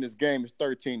 I'm watching this game. It's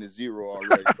 13-0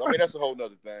 already. I mean, that's a whole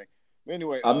nother thing.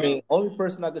 Anyway, I mean, only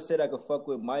person I could say that I could fuck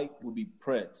with Mike would be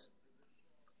Prince.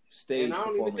 Stage And I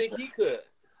don't even think he could.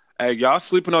 Hey, y'all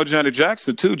sleeping on Janet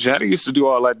Jackson too. Janet used to do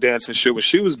all that dancing shit when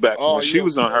she was back. When she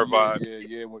was on her vibe.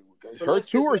 Yeah. So Her let's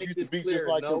just tours make used to this be clear. just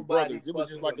like her Nobody's brothers. It was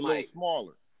just fucking like a with little Mike.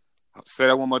 smaller. Say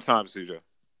that one more time, CJ.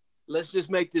 Let's just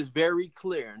make this very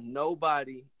clear.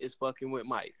 Nobody is fucking with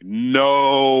Mike.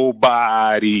 Nobody.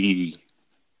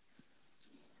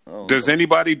 Does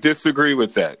anybody disagree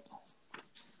with that?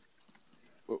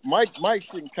 Mike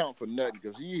shouldn't count for nothing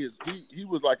because he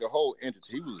was like a whole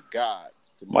entity. He was a god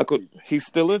to Michael, people. he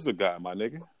still is a guy, my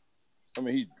nigga. I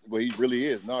mean, he really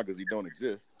is now because he don't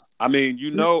exist. I mean,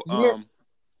 you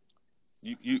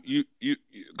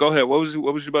go ahead. What was you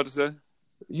about to say?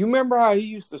 You remember how he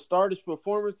used to start his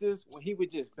performances when he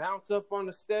would just bounce up on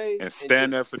the stage And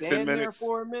stand there for 10 minutes? There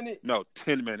for a minute? No,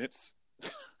 10 minutes.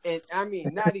 And I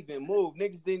mean, not even move.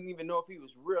 Niggas didn't even know if he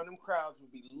was real. Them crowds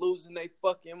would be losing their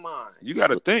fucking mind. You got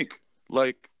to think,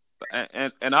 like,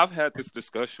 and I've had this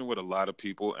discussion with a lot of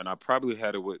people, and I probably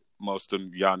had it with most of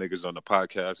y'all niggas on the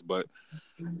podcast, but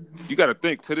you got to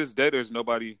think, to this day, there's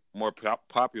nobody more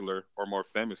popular or more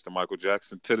famous than Michael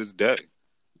Jackson to this day.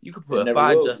 You could put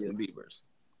 5 Justin Biebers.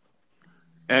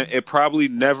 And it probably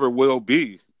never will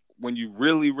be. When you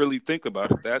really, really think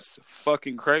about it, that's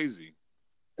fucking crazy.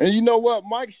 And you know what?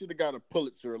 Mike should have got a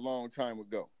Pulitzer a long time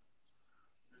ago.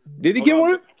 Did he get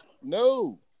one?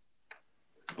 No.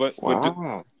 But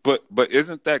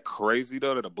isn't that crazy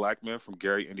though that a black man from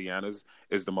Gary, Indiana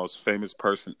is the most famous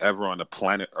person ever on the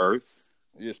planet Earth?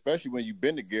 Yeah, especially when you've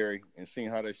been to Gary and seen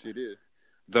how that shit is.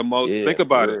 Think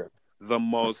about it. The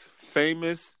most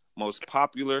famous, most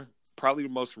popular, probably the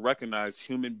most recognized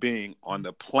human being on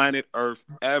the planet Earth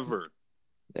ever.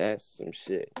 That's some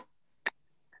shit.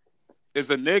 Is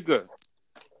a nigga.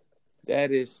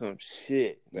 That is some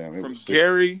shit. Damn, from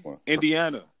Gary, 61.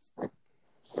 Indiana.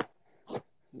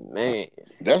 Man.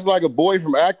 That's like a boy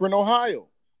from Akron, Ohio.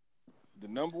 The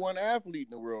number one athlete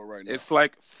in the world right now. It's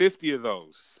like 50 of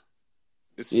those.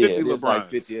 It's 50 LeBrons. Like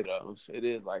 50 of those. It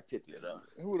is like 50 of those.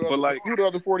 Who the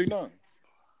other 49?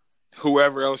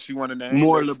 Whoever else you want to name.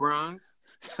 More LeBrons.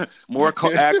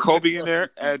 Add Kobe in there.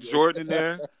 Add Jordan in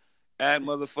there. Add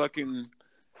motherfucking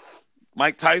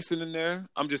Mike Tyson in there.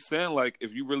 I'm just saying, like,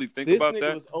 if you really think about that. This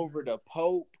nigga was over the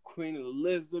Pope, Queen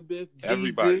Elizabeth,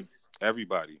 everybody. Jesus.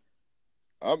 Everybody.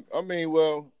 I mean,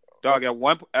 well. Dog, at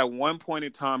one point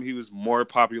in time, he was more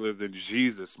popular than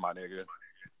Jesus, my nigga.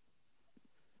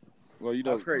 Well, you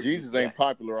know, Jesus ain't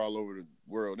popular all over the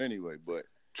world anyway, but.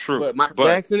 True. But Mike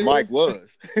Jackson Mike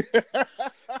was.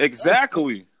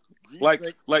 Exactly. Like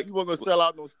you weren't gonna sell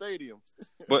out no stadium.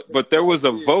 But there was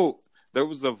a vote. There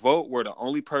was a vote where the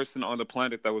only person on the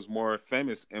planet that was more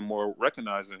famous and more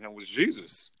recognized than him was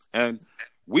Jesus. And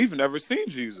we've never seen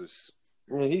Jesus.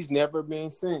 Yeah, he's never been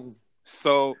seen.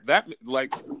 So that,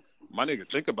 like, my nigga,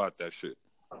 think about that shit.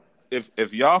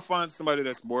 If y'all find somebody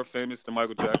that's more famous than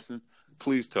Michael Jackson,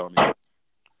 please tell me.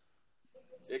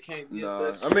 It can't be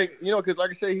I mean, because like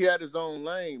I say, he had his own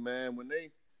lane, man.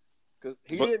 Because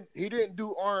he didn't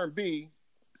do R&B,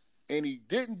 and he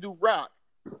didn't do rock.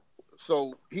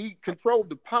 So he controlled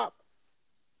the pop,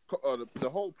 the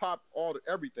whole pop,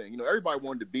 everything. Everybody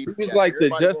wanted to beat. He was like the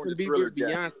Justin Bieber,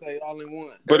 Beyonce, all in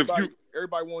one. But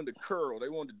everybody wanted to curl, they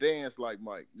wanted to dance like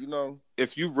Mike.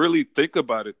 If you really think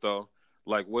about it, though,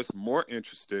 like what's more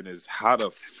interesting is how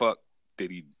the fuck did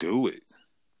he do it?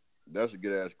 That's a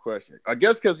good ass question. I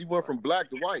guess because he went from black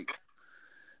to white.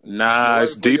 Nah,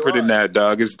 it's deeper than that,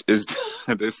 dog. It's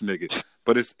this nigga.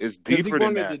 But it's deeper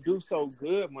than that. He wanted to do so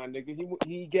good, my nigga.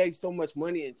 He gave so much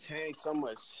money and changed so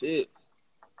much shit.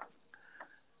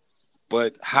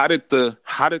 But how did the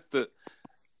I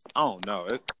don't know.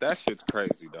 That shit's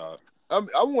crazy, dog.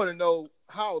 I want to know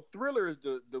how Thriller is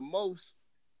the most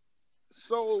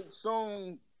sold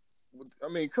song. I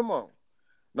mean, come on.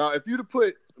 Now, if you'd have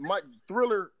put Mike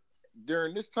Thriller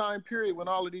during this time period when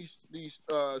all of these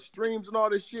streams and all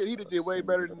this shit, he'd have did way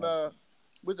better than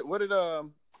what did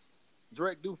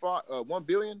Drake do for 1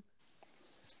 billion?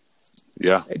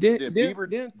 Yeah. Didn't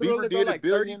Thriller go like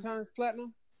 30 times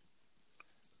platinum?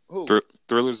 Who?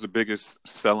 Thriller's the biggest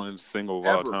selling single of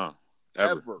all time.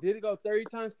 Ever. Did it go 30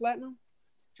 times platinum?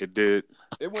 It did.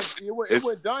 It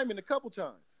went diamond a couple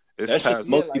times. That shit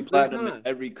multi-platinum in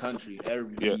every country,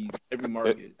 every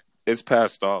market. It's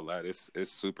past all that.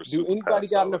 It's super. Do anybody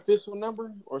got an official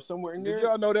number or somewhere in there? Did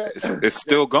y'all know that? It's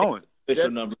still going.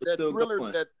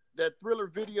 That Thriller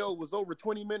video was over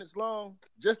 20 minutes long.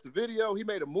 Just the video. He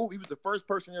made a movie. He was the first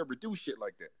person to ever do shit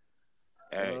like that.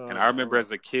 Hey, and I remember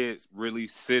as a kid really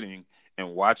sitting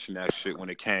and watching that shit when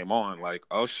it came on. Like,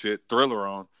 oh shit, Thriller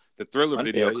on. The Thriller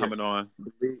video coming on.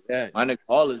 My nigga,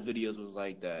 all his videos was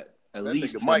like that. At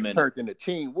least nigga Mike turned into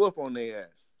Teen Wolf on their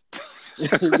ass.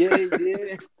 Yeah.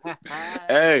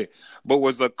 Hey, but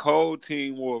was a cold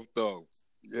Teen Wolf though.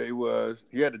 Yeah, he was.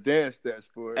 He had the dance stats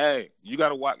for it. Hey, you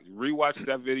gotta rewatch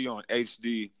that video on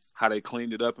HD. How they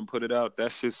cleaned it up and put it out.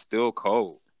 That shit's still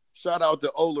cold. Shout out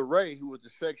to Ola Ray, who was the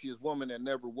sexiest woman that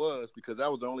never was, because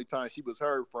that was the only time she was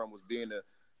heard from was being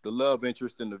the love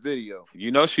interest in the video.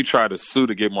 She tried to sue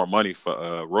to get more money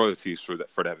for royalties for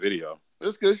that video.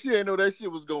 That's because she didn't know that shit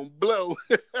was gonna blow.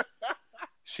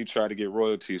 She tried to get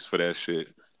royalties for that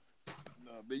shit.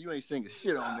 No, but you ain't singing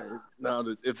shit on there. Now,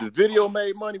 if the video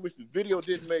made money, which the video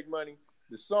didn't make money,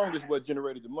 the song is what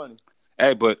generated the money.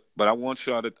 Hey, but I want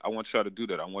y'all to do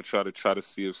that. I want y'all to try to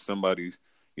see if somebody's,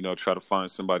 try to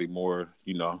find somebody more,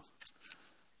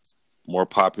 more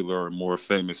popular and more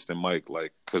famous than Mike,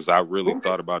 like, because I really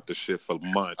thought about this shit for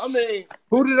months. I mean,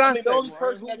 who did I say? The only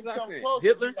person that can come close,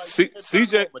 Hitler?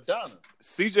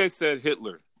 CJ said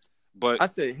Hitler, but I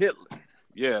said Hitler.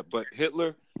 Yeah, but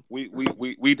Hitler,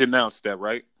 we denounced that,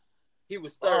 right? He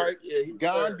was third. Right. Yeah, he was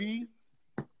Gandhi.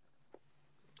 Third.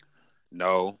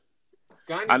 No,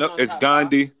 I know it's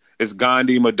Gandhi. Five. It's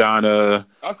Gandhi, Madonna.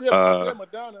 I said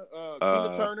Madonna.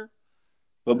 Tina Turner.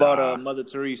 What about Mother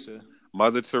Teresa?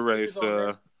 Mother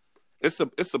Teresa. It's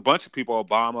a bunch of people.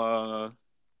 Obama,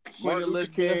 Martin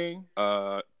Luther King,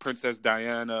 Princess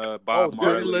Diana, Bob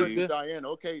Marley. Diana.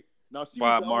 Okay, now she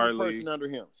Bob was the Marley. only person under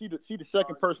him. She the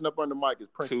second person up under Mike is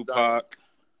Princess Tupac. Diana.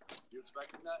 You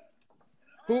expecting that?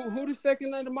 Who the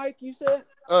second under Mike? You said?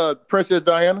 Princess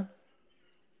Diana.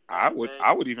 I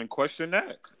would even question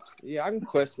that. Yeah, I can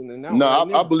question it now. No,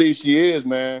 I believe she is,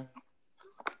 man.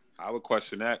 I would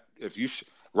question that. If you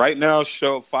right now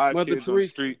show 5 Mother kids Teresa. on the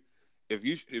street,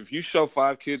 if you show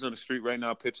 5 kids on the street right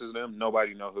now, pictures of them,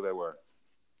 nobody know who they were.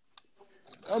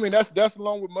 I mean, that's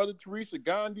along with Mother Teresa,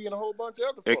 Gandhi, and a whole bunch of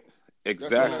other folks.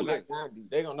 Exactly.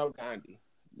 They gonna know Gandhi.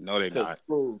 No, they not.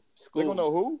 School. They gonna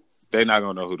know who? They not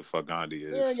gonna know who the fuck Gandhi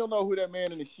is. They ain't gonna know who that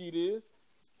man in the sheet is.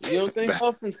 You don't think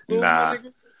so from school, Nah.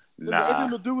 nigga? Nah.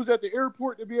 The dudes at the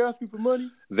airport that be asking for money.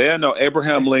 They'll know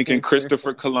Abraham Lincoln,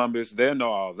 Christopher Columbus. They'll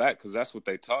know all that because that's what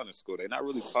they taught in school. They're not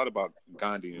really taught about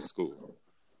Gandhi in school.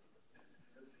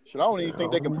 Shit, I don't even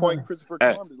think they can point Christopher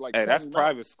Columbus like. Hey, that's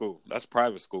private school. That's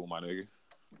private school, my nigga.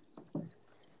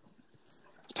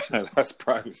 That's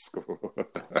private school.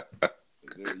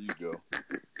 There you go.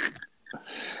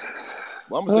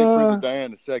 Well, I'm gonna say Princess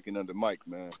Diana second under Mike,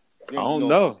 man. I don't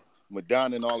know.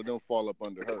 Madonna and all of them fall up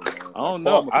under her, man. I don't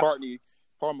know.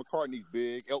 Paul McCartney's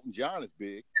big. Elton John is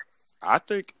big. I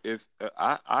think if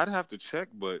I'd have to check,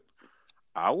 but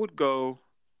I would go.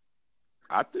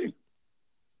 I think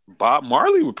Bob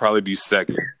Marley would probably be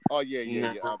second. Oh yeah.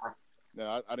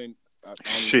 I didn't. I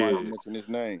don't even want to mention his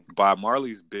name. Bob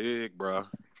Marley's big, bro.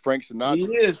 Frank Sinatra. He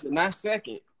is, but not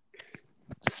second.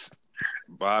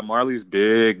 Bob Marley's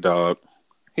big, dog.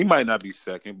 He might not be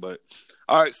second, but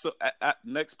all right. So at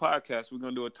next podcast, we're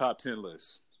gonna do a top 10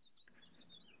 list.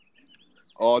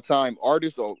 All-time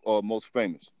artists or most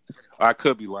famous? I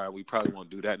could be lying. We probably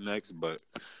won't do that next, but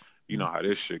you know how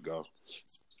this shit go.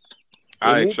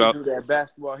 All right, y'all. Do that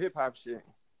basketball hip hop shit.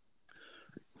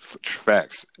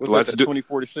 Facts. Let's do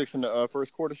 2046 in the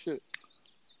first quarter shit.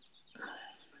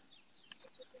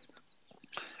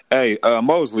 Hey,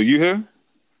 Mosley, you here?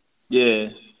 Yeah.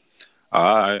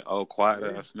 All right. Oh,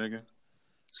 quiet ass nigga.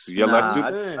 So, yeah, let's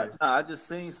do. I just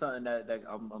seen something that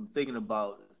I'm thinking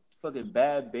about. Fucking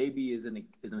Bad Baby is in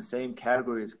the same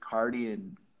category as Cardi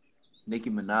and Nicki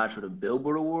Minaj for the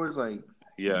Billboard Awards. Like,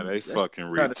 yeah, they fucking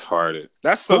retarded.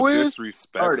 That's so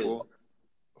disrespectful.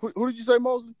 Who did you say,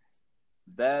 Mosley?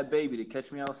 Bad Baby, the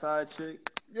Catch Me Outside chick.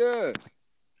 Yeah.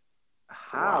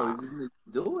 How is this nigga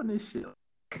doing this shit?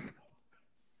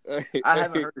 I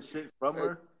haven't heard the shit from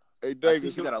her. Hey, David, I see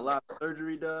she got a lot of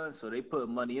surgery done, so they put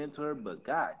money into her. But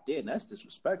god damn, that's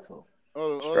disrespectful.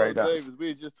 Hold on, Davis. We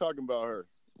were just talking about her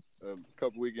a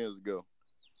couple weekends ago.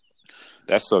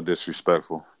 That's so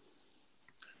disrespectful.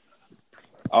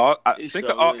 Think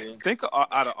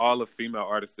out of all the female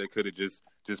artists they could have just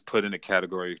put in a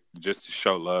category just to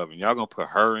show love, and y'all gonna put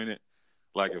her in it.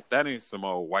 Like, if that ain't some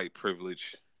old white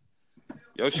privilege,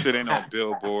 your shit ain't on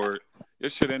Billboard. Your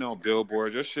shit ain't on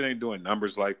Billboard. Your shit ain't doing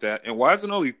numbers like that. And why is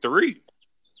it only 3?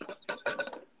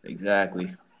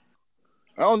 Exactly.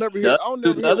 I don't never hear.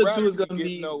 The other two is gonna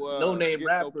be no name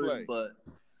rappers, but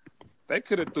they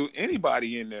could have threw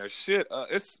anybody in there. Shit,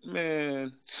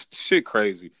 shit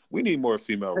crazy. We need more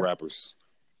female rappers.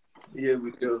 Yeah,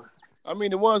 we do. I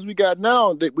mean, the ones we got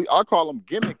now, I call them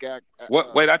gimmick act.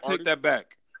 Wait, I take that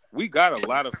back. We got a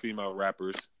lot of female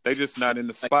rappers. They just not in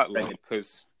the spotlight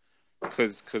because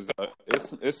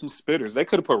it's some spitters. They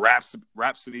could have put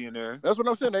Rhapsody in there. That's what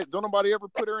I'm saying. Don't nobody ever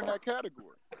put her in that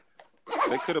category.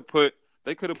 They could have put.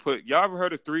 Y'all ever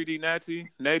heard of 3D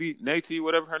Natty,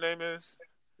 whatever her name is?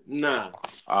 Nah.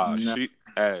 She.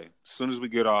 Hey, as soon as we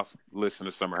get off, listen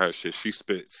to some of her shit. She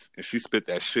spits, and she spit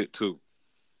that shit too.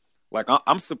 Like,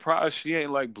 I'm surprised she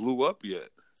ain't like blew up yet.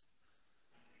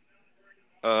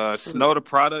 Snow the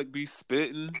Product be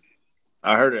spitting.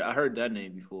 I heard that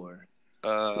name before.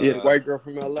 The white girl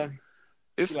from LA.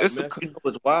 It's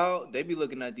wild. They be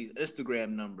looking at these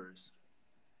Instagram numbers.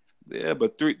 Yeah,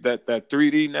 but that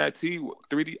 3D Natty,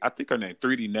 3D. I think her name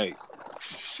 3D Nate.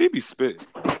 She be spitting,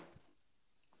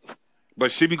 but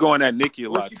she be going at Nicki a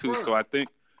lot too. From? So I think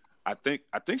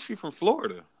she from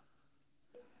Florida.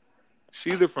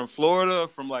 She either from Florida or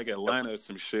from like Atlanta or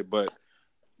some shit, but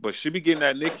she be getting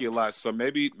at Nicki a lot. So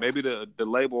maybe the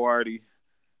label already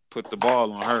put the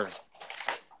ball on her.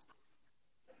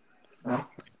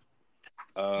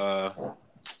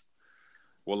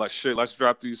 Well, let's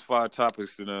drop these 5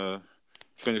 topics and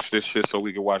finish this shit so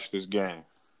we can watch this game.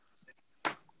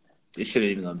 This shit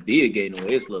ain't even gonna be a game the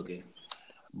way it's looking.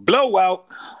 Blowout.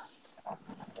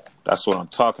 That's what I'm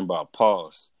talking about.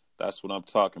 Pause. That's what I'm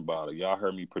talking about. Y'all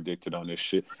heard me predicted on this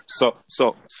shit. So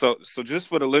just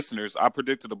for the listeners, I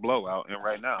predicted a blowout, and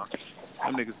right now,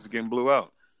 them niggas is getting blew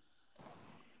out.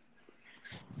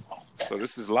 So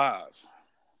this is live.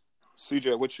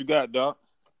 CJ, what you got, dog?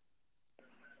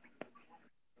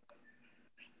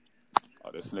 Oh,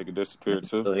 this nigga disappeared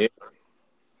too.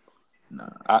 Nah.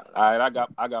 I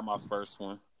got my first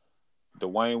one.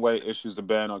 Dwayne Wade issues a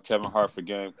ban on Kevin Hart for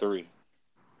Game 3.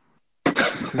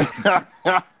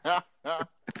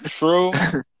 True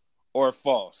or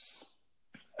false?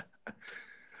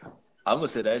 I'm gonna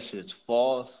say that shit's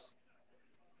false,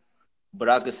 but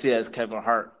I could see it as Kevin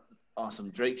Hart on some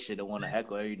Drake shit and want to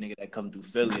heckle every nigga that come through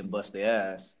Philly and bust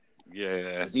their ass.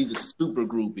 Yeah, he's a super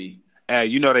groupie. Hey,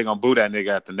 you know they gonna boo that nigga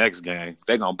at the next game.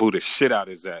 They gonna boo the shit out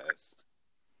his ass.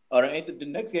 Oh, there ain't the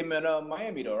next game in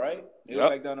Miami though, right?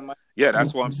 Yep. Down in Miami. Yeah,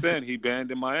 that's what I'm saying. He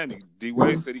banned in Miami. D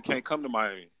Wade said he can't come to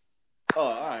Miami. Oh,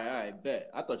 all right, bet.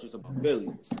 I thought you was about Philly.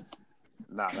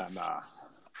 Nah.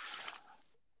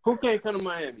 Who can't come to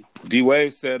Miami? D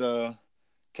Wade said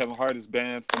Kevin Hart is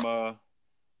banned from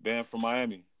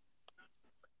Miami.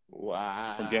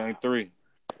 Wow. From Game 3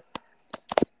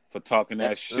 for talking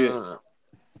that shit.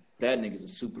 That nigga's a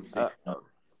super fan.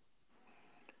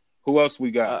 Who else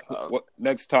we got? What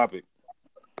next topic?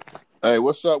 Hey,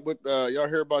 what's up with y'all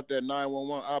hear about that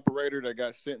 911 operator that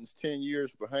got sentenced 10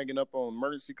 years for hanging up on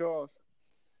emergency calls?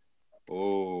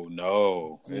 Oh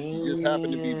no. And she just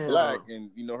happened to be black,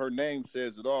 and her name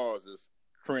says it all. It's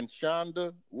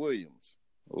Crenshawnda Williams.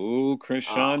 Ooh,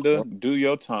 Crenshawnda, do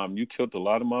your time. You killed a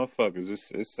lot of motherfuckers.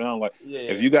 It sounds like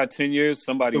if you got 10 years,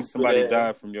 somebody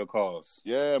died from your cause.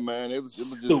 Yeah, man. It was just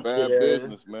bad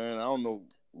business, man. I don't know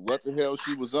what the hell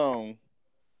she was on.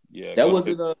 Yeah, that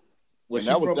wasn't was she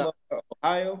from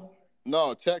Ohio?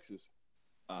 No, Texas.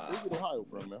 Where's Ohio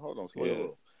from, man? Hold on.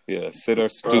 Yeah, sit her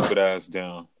stupid ass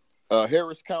down.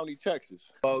 Harris County, Texas.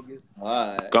 All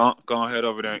right. Go ahead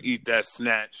over there and eat that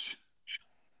snatch.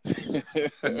 Nah,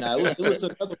 it was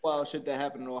another wild shit that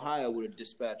happened in Ohio with a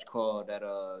dispatch call that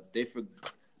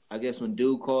I guess when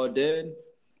dude called in,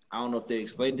 I don't know if they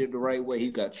explained it the right way.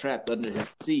 He got trapped under his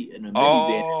seat in a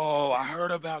minivan. Oh, I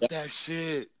heard about that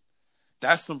shit.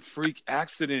 That's some freak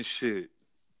accident shit.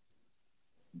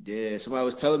 Yeah, somebody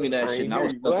was telling me that shit. And I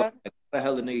was stuck. Like, how the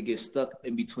hell the nigga get stuck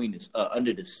in between this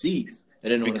under the seats?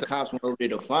 And then when the cops went over there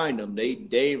to find him, they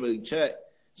didn't really check.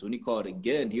 So when he called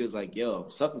again, he was like, "Yo, I'm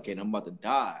suffocating. I'm about to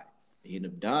die." He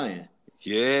ended up dying.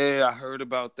 Yeah, I heard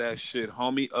about that shit,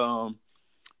 homie.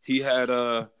 He had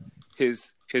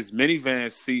his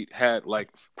minivan seat had it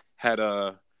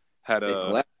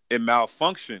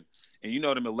malfunctioned. And you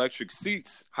know them electric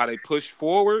seats, how they push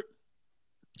forward?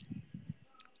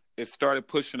 It started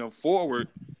pushing him forward,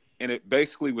 and it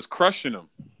basically was crushing him.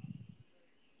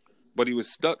 But he was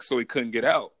stuck, so he couldn't get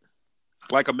out.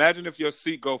 Like, imagine if your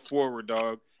seat go forward,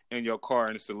 dog, in your car,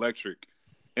 and it's electric,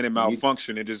 and it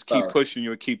malfunction, and just keep pushing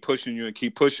you and keep pushing you and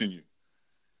keep pushing you.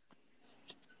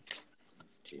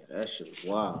 Yeah, that shit was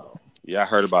wild. Yeah, I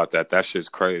heard about that. That shit's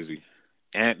crazy.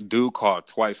 Aunt dude called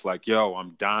twice, like, "Yo,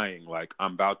 I'm dying. Like,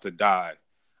 I'm about to die.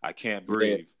 I can't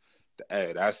breathe." Yeah.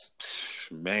 Hey, that's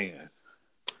man.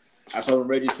 I saw when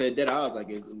Reggie said that. I was like,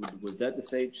 "Was that the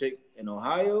same chick in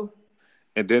Ohio?"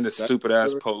 And then the stupid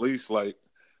ass police, like,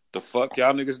 the fuck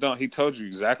y'all niggas don't. He told you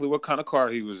exactly what kind of car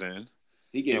he was in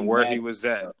and where he was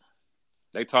at.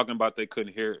 They talking about they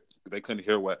couldn't hear it. They couldn't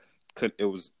hear what it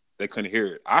was. They couldn't hear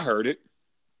it. I heard it.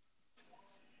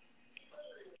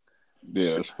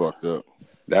 Yeah, it's fucked up.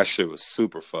 That shit was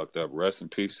super fucked up. Rest in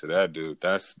peace to that dude.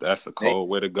 That's a cold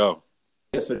way to go.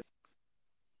 Yes, sir.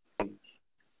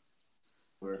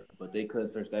 But they couldn't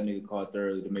search that nigga car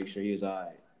thoroughly to make sure he was all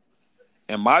right.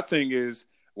 And my thing is,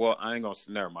 well, I ain't gonna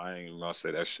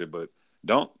say that shit, but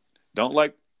don't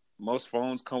like most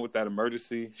phones come with that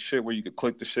emergency shit where you could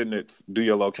click the shit and it do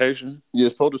your location. You're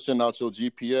supposed to send out your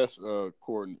GPS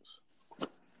coordinates.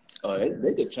 Oh,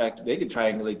 they could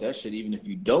triangulate that shit even if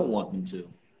you don't want them to.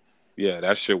 Yeah,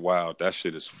 that shit wild. That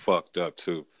shit is fucked up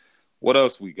too. What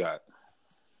else we got?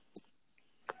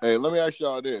 Hey, let me ask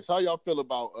y'all this: how y'all feel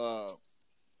about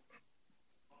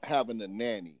having a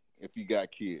nanny if you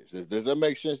got kids? Does that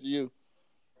make sense to you?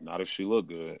 Not if she look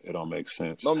good. It don't make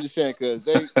sense. No, I'm just saying because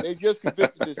they just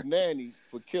convicted this nanny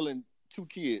for killing 2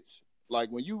 kids. Like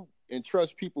when you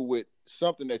entrust people with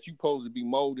something that you supposed to be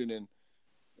molding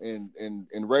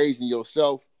and raising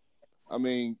yourself, I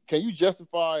mean, can you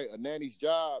justify a nanny's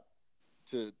job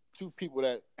to 2 people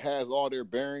that has all their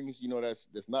bearings? You know, that's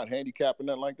not handicapped or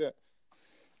nothing like that.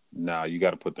 Nah, you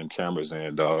got to put them cameras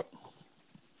in, dog.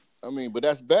 I mean, but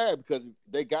that's bad because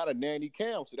they got a nanny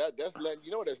cam, so that's letting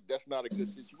you know that's not a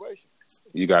good situation.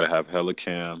 You got to have hella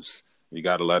cams. You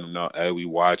got to let them know, hey, we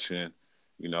watching.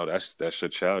 You know, that's your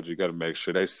child. You got to make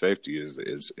sure their safety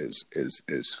is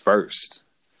first.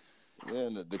 Yeah,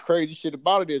 and the crazy shit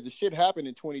about it is the shit happened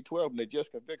in 2012 and they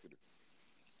just convicted her.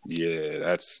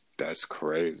 Yeah, that's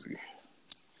crazy.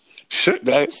 Shit,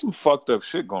 there's some fucked up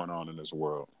shit going on in this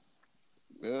world.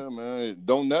 Yeah, man.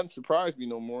 Don't nothing surprise me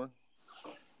no more.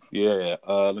 Yeah,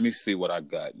 let me see what I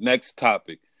got. Next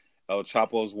topic. El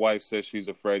Chapo's wife says she's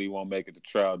afraid he won't make it to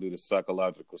trial due to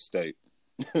psychological state.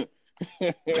 That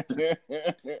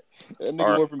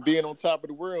nigga went from being on top of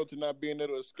the world to not being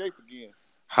able to escape again.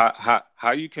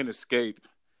 How you can escape?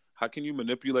 How can you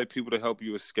manipulate people to help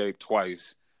you escape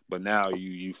twice, but now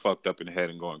you fucked up in the head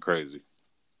and going crazy?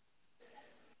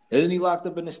 Isn't he locked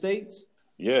up in the States?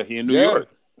 Yeah, he in New York.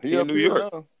 He in New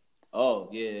York. Now. Oh,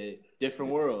 yeah.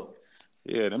 Different world.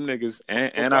 Yeah, them niggas.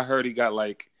 And I heard he got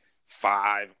like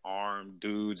 5 armed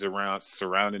dudes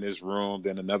surrounding his room,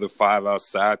 then another 5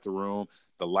 outside the room.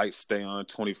 The lights stay on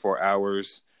 24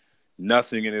 hours.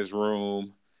 Nothing in his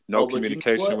room. No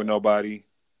communication with nobody.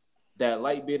 That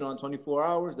light being on 24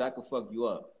 hours, that could fuck you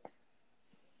up.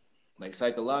 Like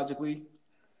psychologically.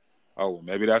 Oh, well,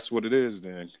 maybe that's what it is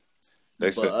then.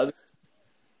 They said.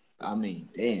 I mean,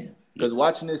 damn. Because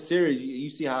watching this series, you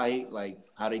see how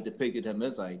how they depicted him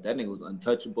as like that nigga was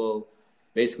untouchable.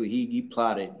 Basically, he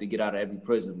plotted to get out of every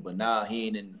prison, but now he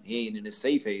ain't in a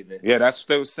safe haven. Yeah, that's what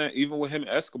they were saying. Even with him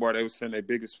and Escobar, they were saying their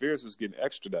biggest fears was getting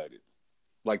extradited.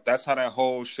 Like, that's how that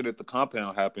whole shit at the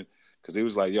compound happened. Because he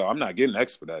was like, yo, I'm not getting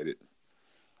expedited.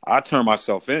 I turn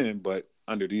myself in, but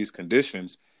under these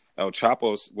conditions, El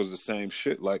Chapo was the same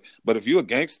shit. Like, but if you a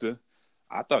gangster,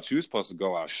 I thought you was supposed to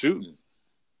go out shooting.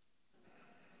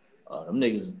 Them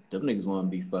niggas want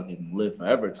to be fucking live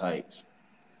forever types.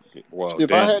 Well,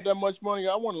 if I had that much money,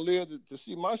 I want to live to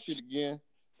see my shit again.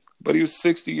 But he was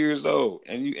 60 years old,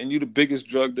 and you the biggest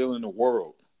drug dealer in the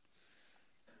world,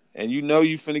 and you know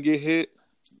you finna get hit.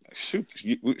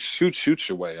 Shoot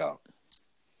your way out,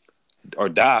 or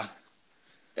die.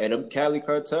 And them Cali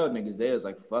cartel niggas, they was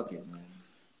like, fuck it, man.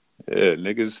 Yeah,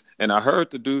 niggas. And I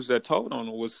heard the dudes that told on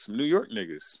him was some New York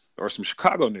niggas or some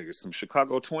Chicago niggas, some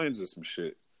Chicago twins or some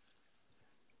shit.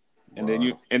 And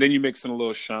wow. then you mix in a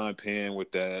little Sean Penn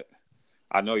with that.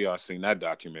 I know y'all seen that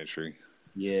documentary.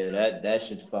 Yeah, that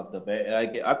shit's fucked up.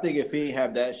 I think if he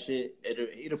have that shit,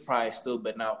 he'd have probably still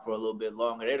been out for a little bit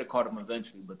longer. They'd have caught him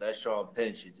eventually, but that Sean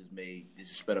Penn shit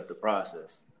just sped up the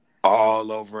process.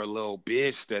 All over a little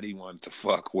bitch that he wanted to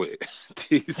fuck with.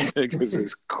 These niggas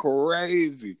is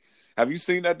crazy. Have you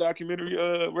seen that documentary,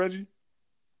 Reggie?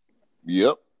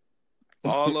 Yep.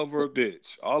 All over a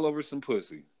bitch. All over some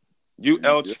pussy. You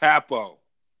El Chapo.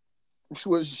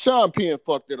 Well, Sean Penn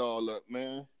fucked it all up,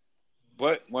 man.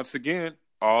 But once again,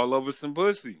 all over some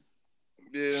pussy.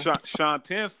 Yeah. Sean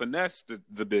Penn finessed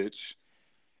the bitch.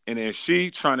 And then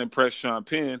she, trying to impress Sean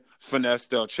Penn,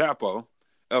 finessed El Chapo.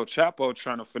 El Chapo,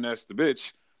 trying to finesse the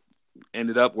bitch,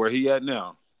 ended up where he at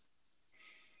now.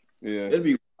 Yeah. It'd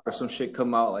be some shit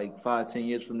come out like 5-10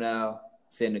 years from now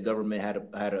saying the government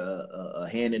had a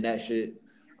hand in that shit.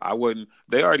 I wouldn't.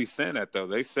 They already saying that though.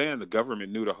 They saying the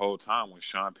government knew the whole time when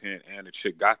Sean Penn and the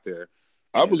chick got there.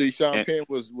 I believe Sean Penn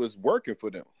was working for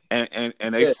them.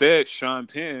 And they said Sean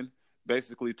Penn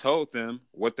basically told them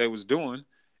what they was doing,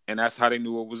 and that's how they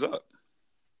knew what was up.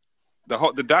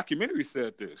 The documentary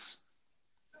said this.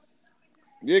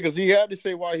 Yeah, because he had to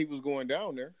say why he was going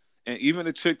down there. And even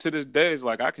the chick to this day is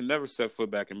like, I can never set foot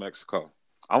back in Mexico.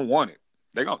 I want it.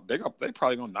 They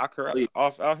probably gonna knock her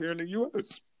off out here in the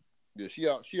U.S. Yeah,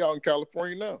 she out in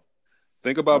California now.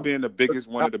 Think about being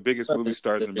one of the biggest movie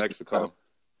stars in Mexico,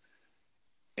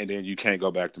 and then you can't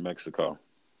go back to Mexico.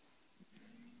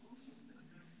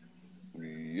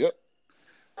 Yep.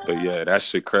 But yeah, that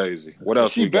shit crazy. What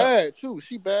else? She bad too.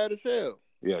 She bad as hell.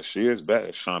 Yeah, she is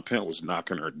bad. Sean Penn was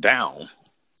knocking her down.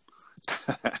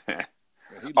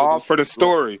 All for the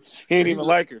story. He didn't even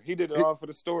like her. He did it all for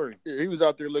the story. He was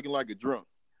out there looking like a drunk.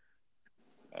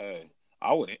 Hey,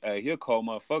 I wouldn't. Hey, he a cold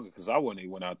motherfucker because I wouldn't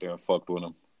even went out there and fucked with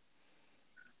him.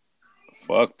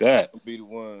 Fuck that. Gonna be the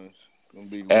ones.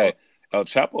 Hey, El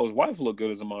Chapo's wife look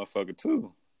good as a motherfucker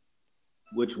too.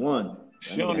 Which one?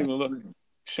 She don't even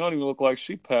look like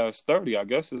she passed 30. I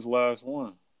guess his last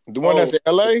one. The one that's in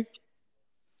L.A.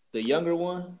 The younger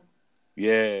one.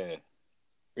 Yeah.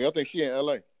 Yeah, I think she in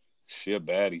L.A. She a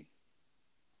baddie.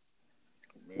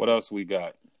 Man. What else we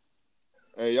got?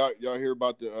 Hey, y'all hear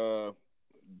about the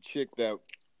chick that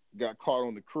got caught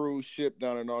on the cruise ship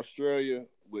down in Australia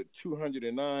with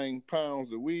 209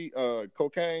 pounds of weed,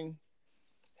 cocaine?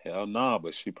 Hell nah,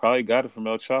 but she probably got it from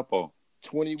El Chapo.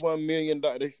 $21 million.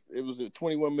 It was a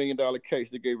 $21 million case.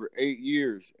 They gave her 8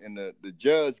 years, and the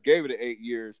judge gave it 8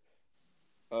 years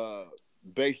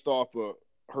based off of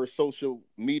her social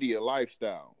media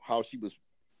lifestyle, how she was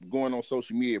going on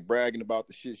social media bragging about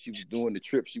the shit she was doing, the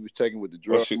trips she was taking with the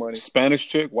drug money. Spanish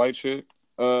chick, white chick?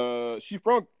 She's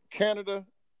from Canada,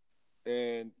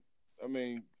 and I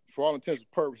mean, for all intents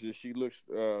and purposes, she looks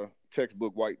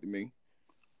textbook white to me.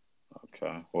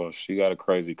 Okay, well, she got a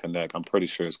crazy connect. I'm pretty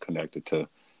sure it's connected to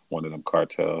one of them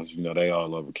cartels. You know, they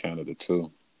all over Canada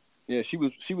too. Yeah, she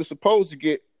was supposed to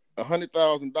get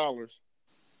 $100,000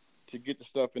 to get the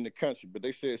stuff in the country, but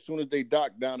they said as soon as they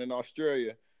docked down in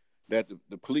Australia, that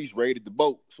the police raided the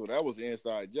boat. So that was an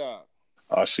inside job.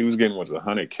 She was getting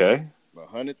 $100K?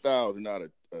 $100,000 out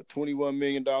of a $21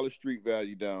 million street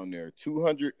value down there.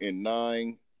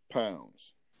 209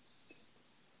 pounds.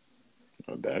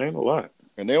 Oh, that ain't a lot.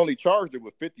 And they only charged her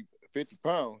with 50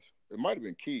 pounds. It might have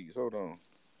been keys. Hold on.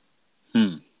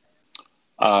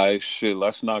 All right, shit.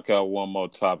 Let's knock out one more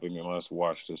topic and let's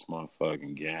watch this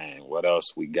motherfucking game. What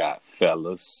else we got,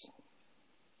 fellas?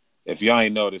 If y'all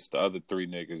ain't noticed, the other 3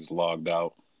 niggas logged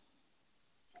out.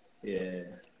 Yeah.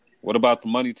 What about the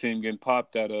money team getting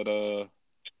popped at in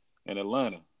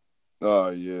Atlanta? Oh,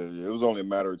 yeah. It was only a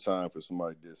matter of time for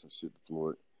somebody to do some shit to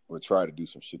Floyd. Or try to do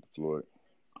some shit to Floyd.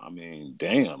 I mean,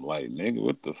 damn, like, nigga,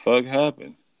 what the fuck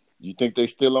happened? You think they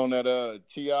still on that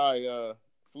T.I.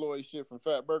 Floyd shit from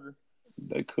Fat Burger?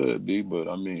 They could be, but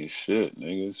I mean, shit,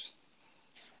 niggas.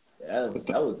 That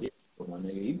was it for my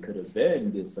nigga. He could have been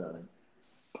good son.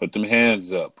 Put them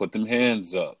hands up. Put them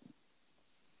hands up.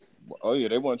 Oh yeah,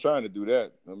 they weren't trying to do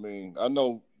that. I mean, I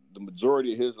know the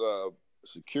majority of his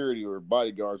security or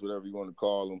bodyguards, whatever you want to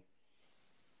call them.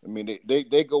 I mean,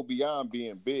 they go beyond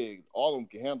being big. All of them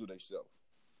can handle themselves.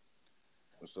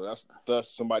 So that's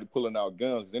thus somebody pulling out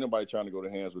guns. Ain't nobody trying to go to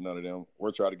hands with none of them.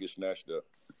 We're trying to get snatched up.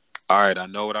 All right, I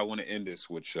know what I want to end this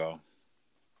with, y'all.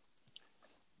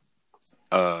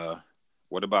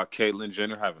 What about Caitlyn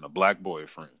Jenner having a black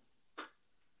boyfriend?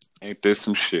 Ain't this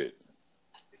some shit?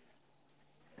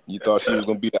 You thought she was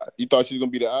gonna be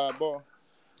the eyeball?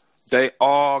 They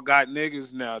all got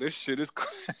niggas now. This shit is crazy.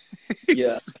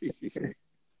 Yeah.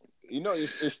 You know,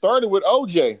 it started with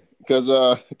OJ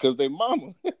because they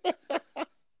mama.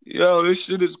 Yo, this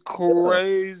shit is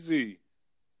crazy.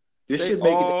 This should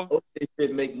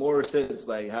make more sense.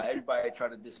 Like how everybody try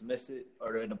to dismiss it,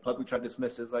 or in the public try to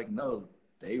dismiss it. It's like, no,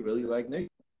 they really like niggas.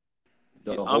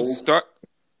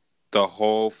 The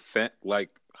whole like,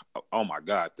 oh my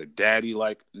God, the daddy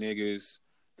like niggas,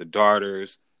 the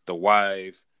daughters, the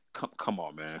wife. Come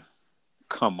on, man.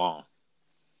 Come on.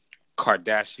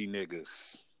 Kardashian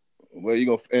niggas. Well, you're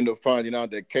going to end up finding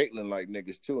out that Caitlyn like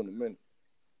niggas too in a minute.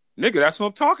 Nigga, that's what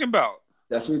I'm talking about.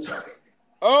 That's what you're talking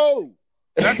Oh!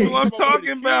 That's what I'm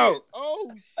talking about.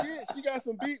 Oh, shit. She got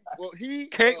some beat. Well,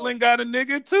 Caitlyn got a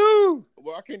nigga too.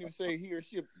 Well, I can't even say he or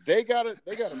she. They got a man?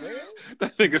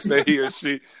 That nigga say he or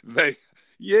she.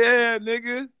 Yeah,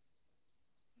 nigga.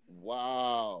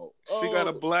 Wow. She got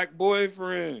a black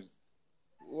boyfriend.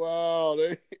 Wow.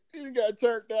 He got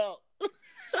turned out.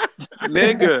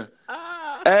 Nigga.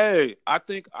 Hey, I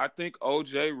think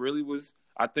OJ really was.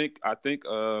 I think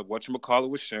whatchamacallit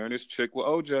was sharing this chick with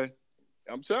OJ.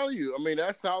 I'm telling you. I mean,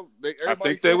 that's how I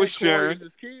think they were sharing.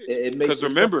 Because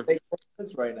remember,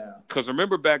 sense right now. Because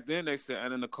remember back then they said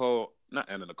Nicole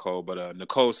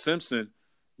Simpson,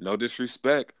 no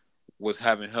disrespect, was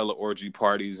having hella orgy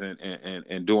parties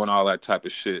and doing all that type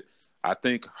of shit. I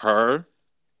think her,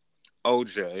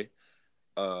 OJ,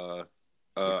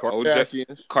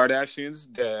 Kardashian's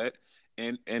dad,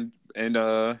 and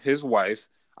his wife,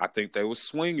 I think they was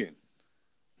swinging,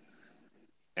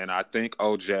 and I think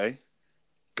OJ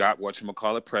got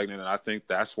whatchamacallit pregnant, and I think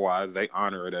that's why they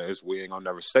honor it as we ain't gonna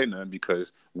never say nothing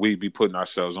because we be putting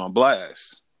ourselves on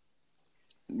blast.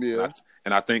 Yeah,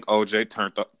 and I think OJ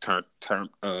turned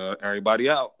everybody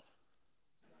out.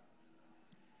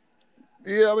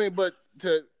 Yeah, I mean, but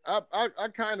I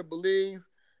kind of believe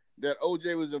that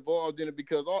OJ was involved in it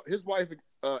because his wife,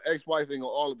 ex-wife, ain't gonna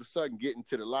all of a sudden get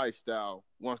into the lifestyle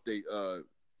once they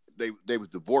was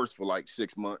divorced for like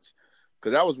 6 months,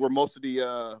 because that was where most of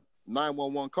the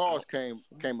 911 calls came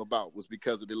about, was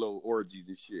because of the little orgies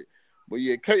and shit. But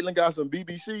yeah, Caitlyn got some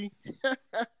BBC.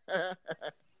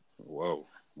 Whoa,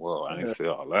 I ain't say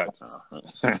all that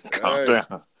now. Calm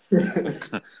down.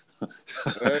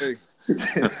 Hey.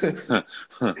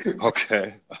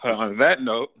 Okay. On that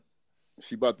note,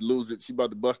 she about to lose it. She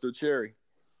about to bust her cherry.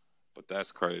 But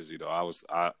that's crazy though.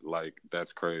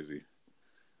 That's crazy.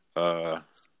 Who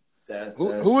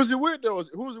was it with though?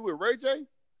 Who was it with? Ray J?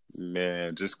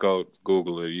 Man, just go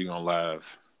Google it. You're gonna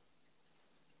laugh.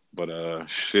 But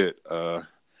shit. I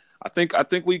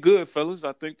think we good, fellas.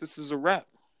 I think this is a wrap.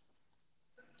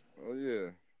 Oh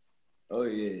yeah.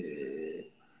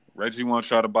 Reggie wants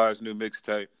y'all to buy his new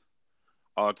mixtape,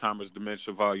 Alzheimer's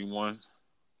Dementia Volume 1.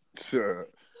 Sure.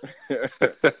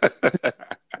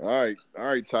 All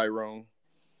right, Tyrone.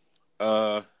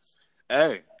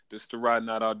 Hey, this is the Riding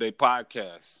Out All Day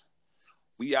podcast.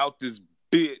 We out this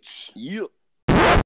bitch. Yep.